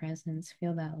that presence,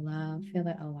 feel that love, feel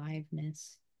that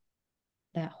aliveness,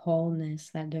 that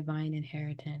wholeness, that divine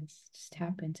inheritance. Just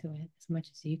tap into it as much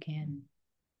as you can.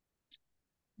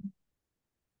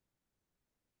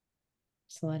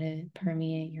 Just let it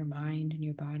permeate your mind and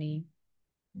your body,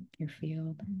 your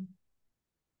field.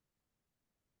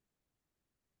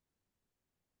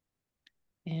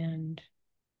 And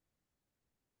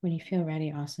when you feel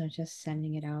ready, also just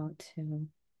sending it out to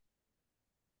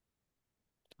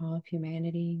all of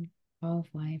humanity, all of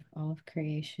life, all of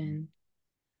creation,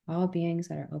 all beings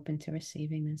that are open to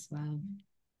receiving this love.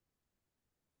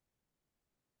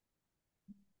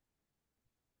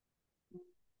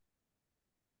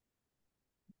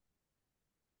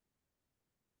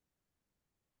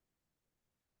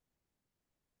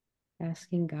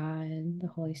 Asking God, the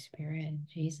Holy Spirit,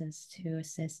 Jesus to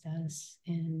assist us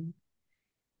in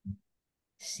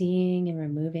seeing and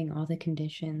removing all the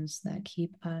conditions that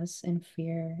keep us in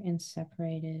fear and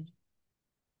separated,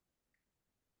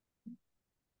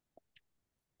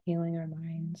 healing our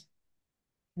minds,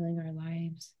 healing our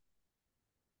lives,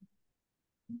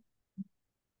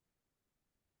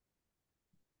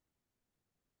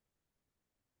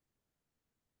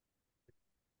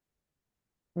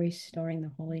 restoring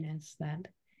the holiness that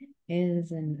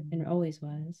is and always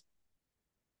was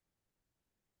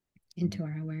into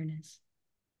our awareness.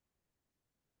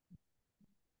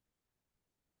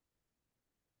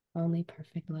 Only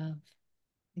perfect love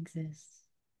exists.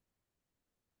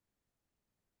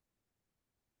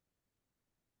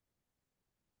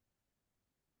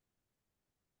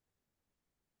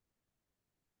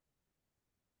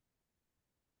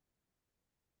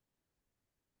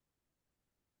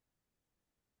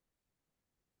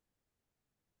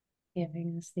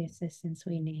 Giving us the assistance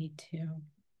we need to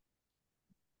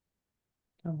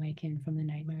awaken from the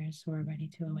nightmares we're ready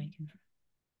to awaken from.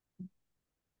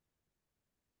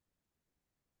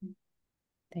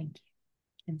 Thank you.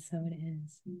 And so it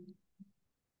is.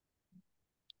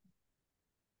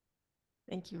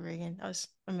 Thank you, Reagan. That was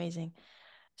amazing.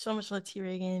 So much love to you,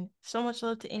 Reagan. So much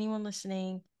love to anyone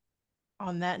listening.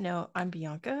 On that note, I'm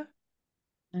Bianca,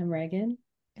 I'm Reagan.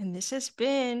 and this has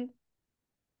been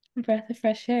Breath of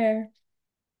fresh air.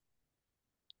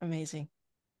 amazing.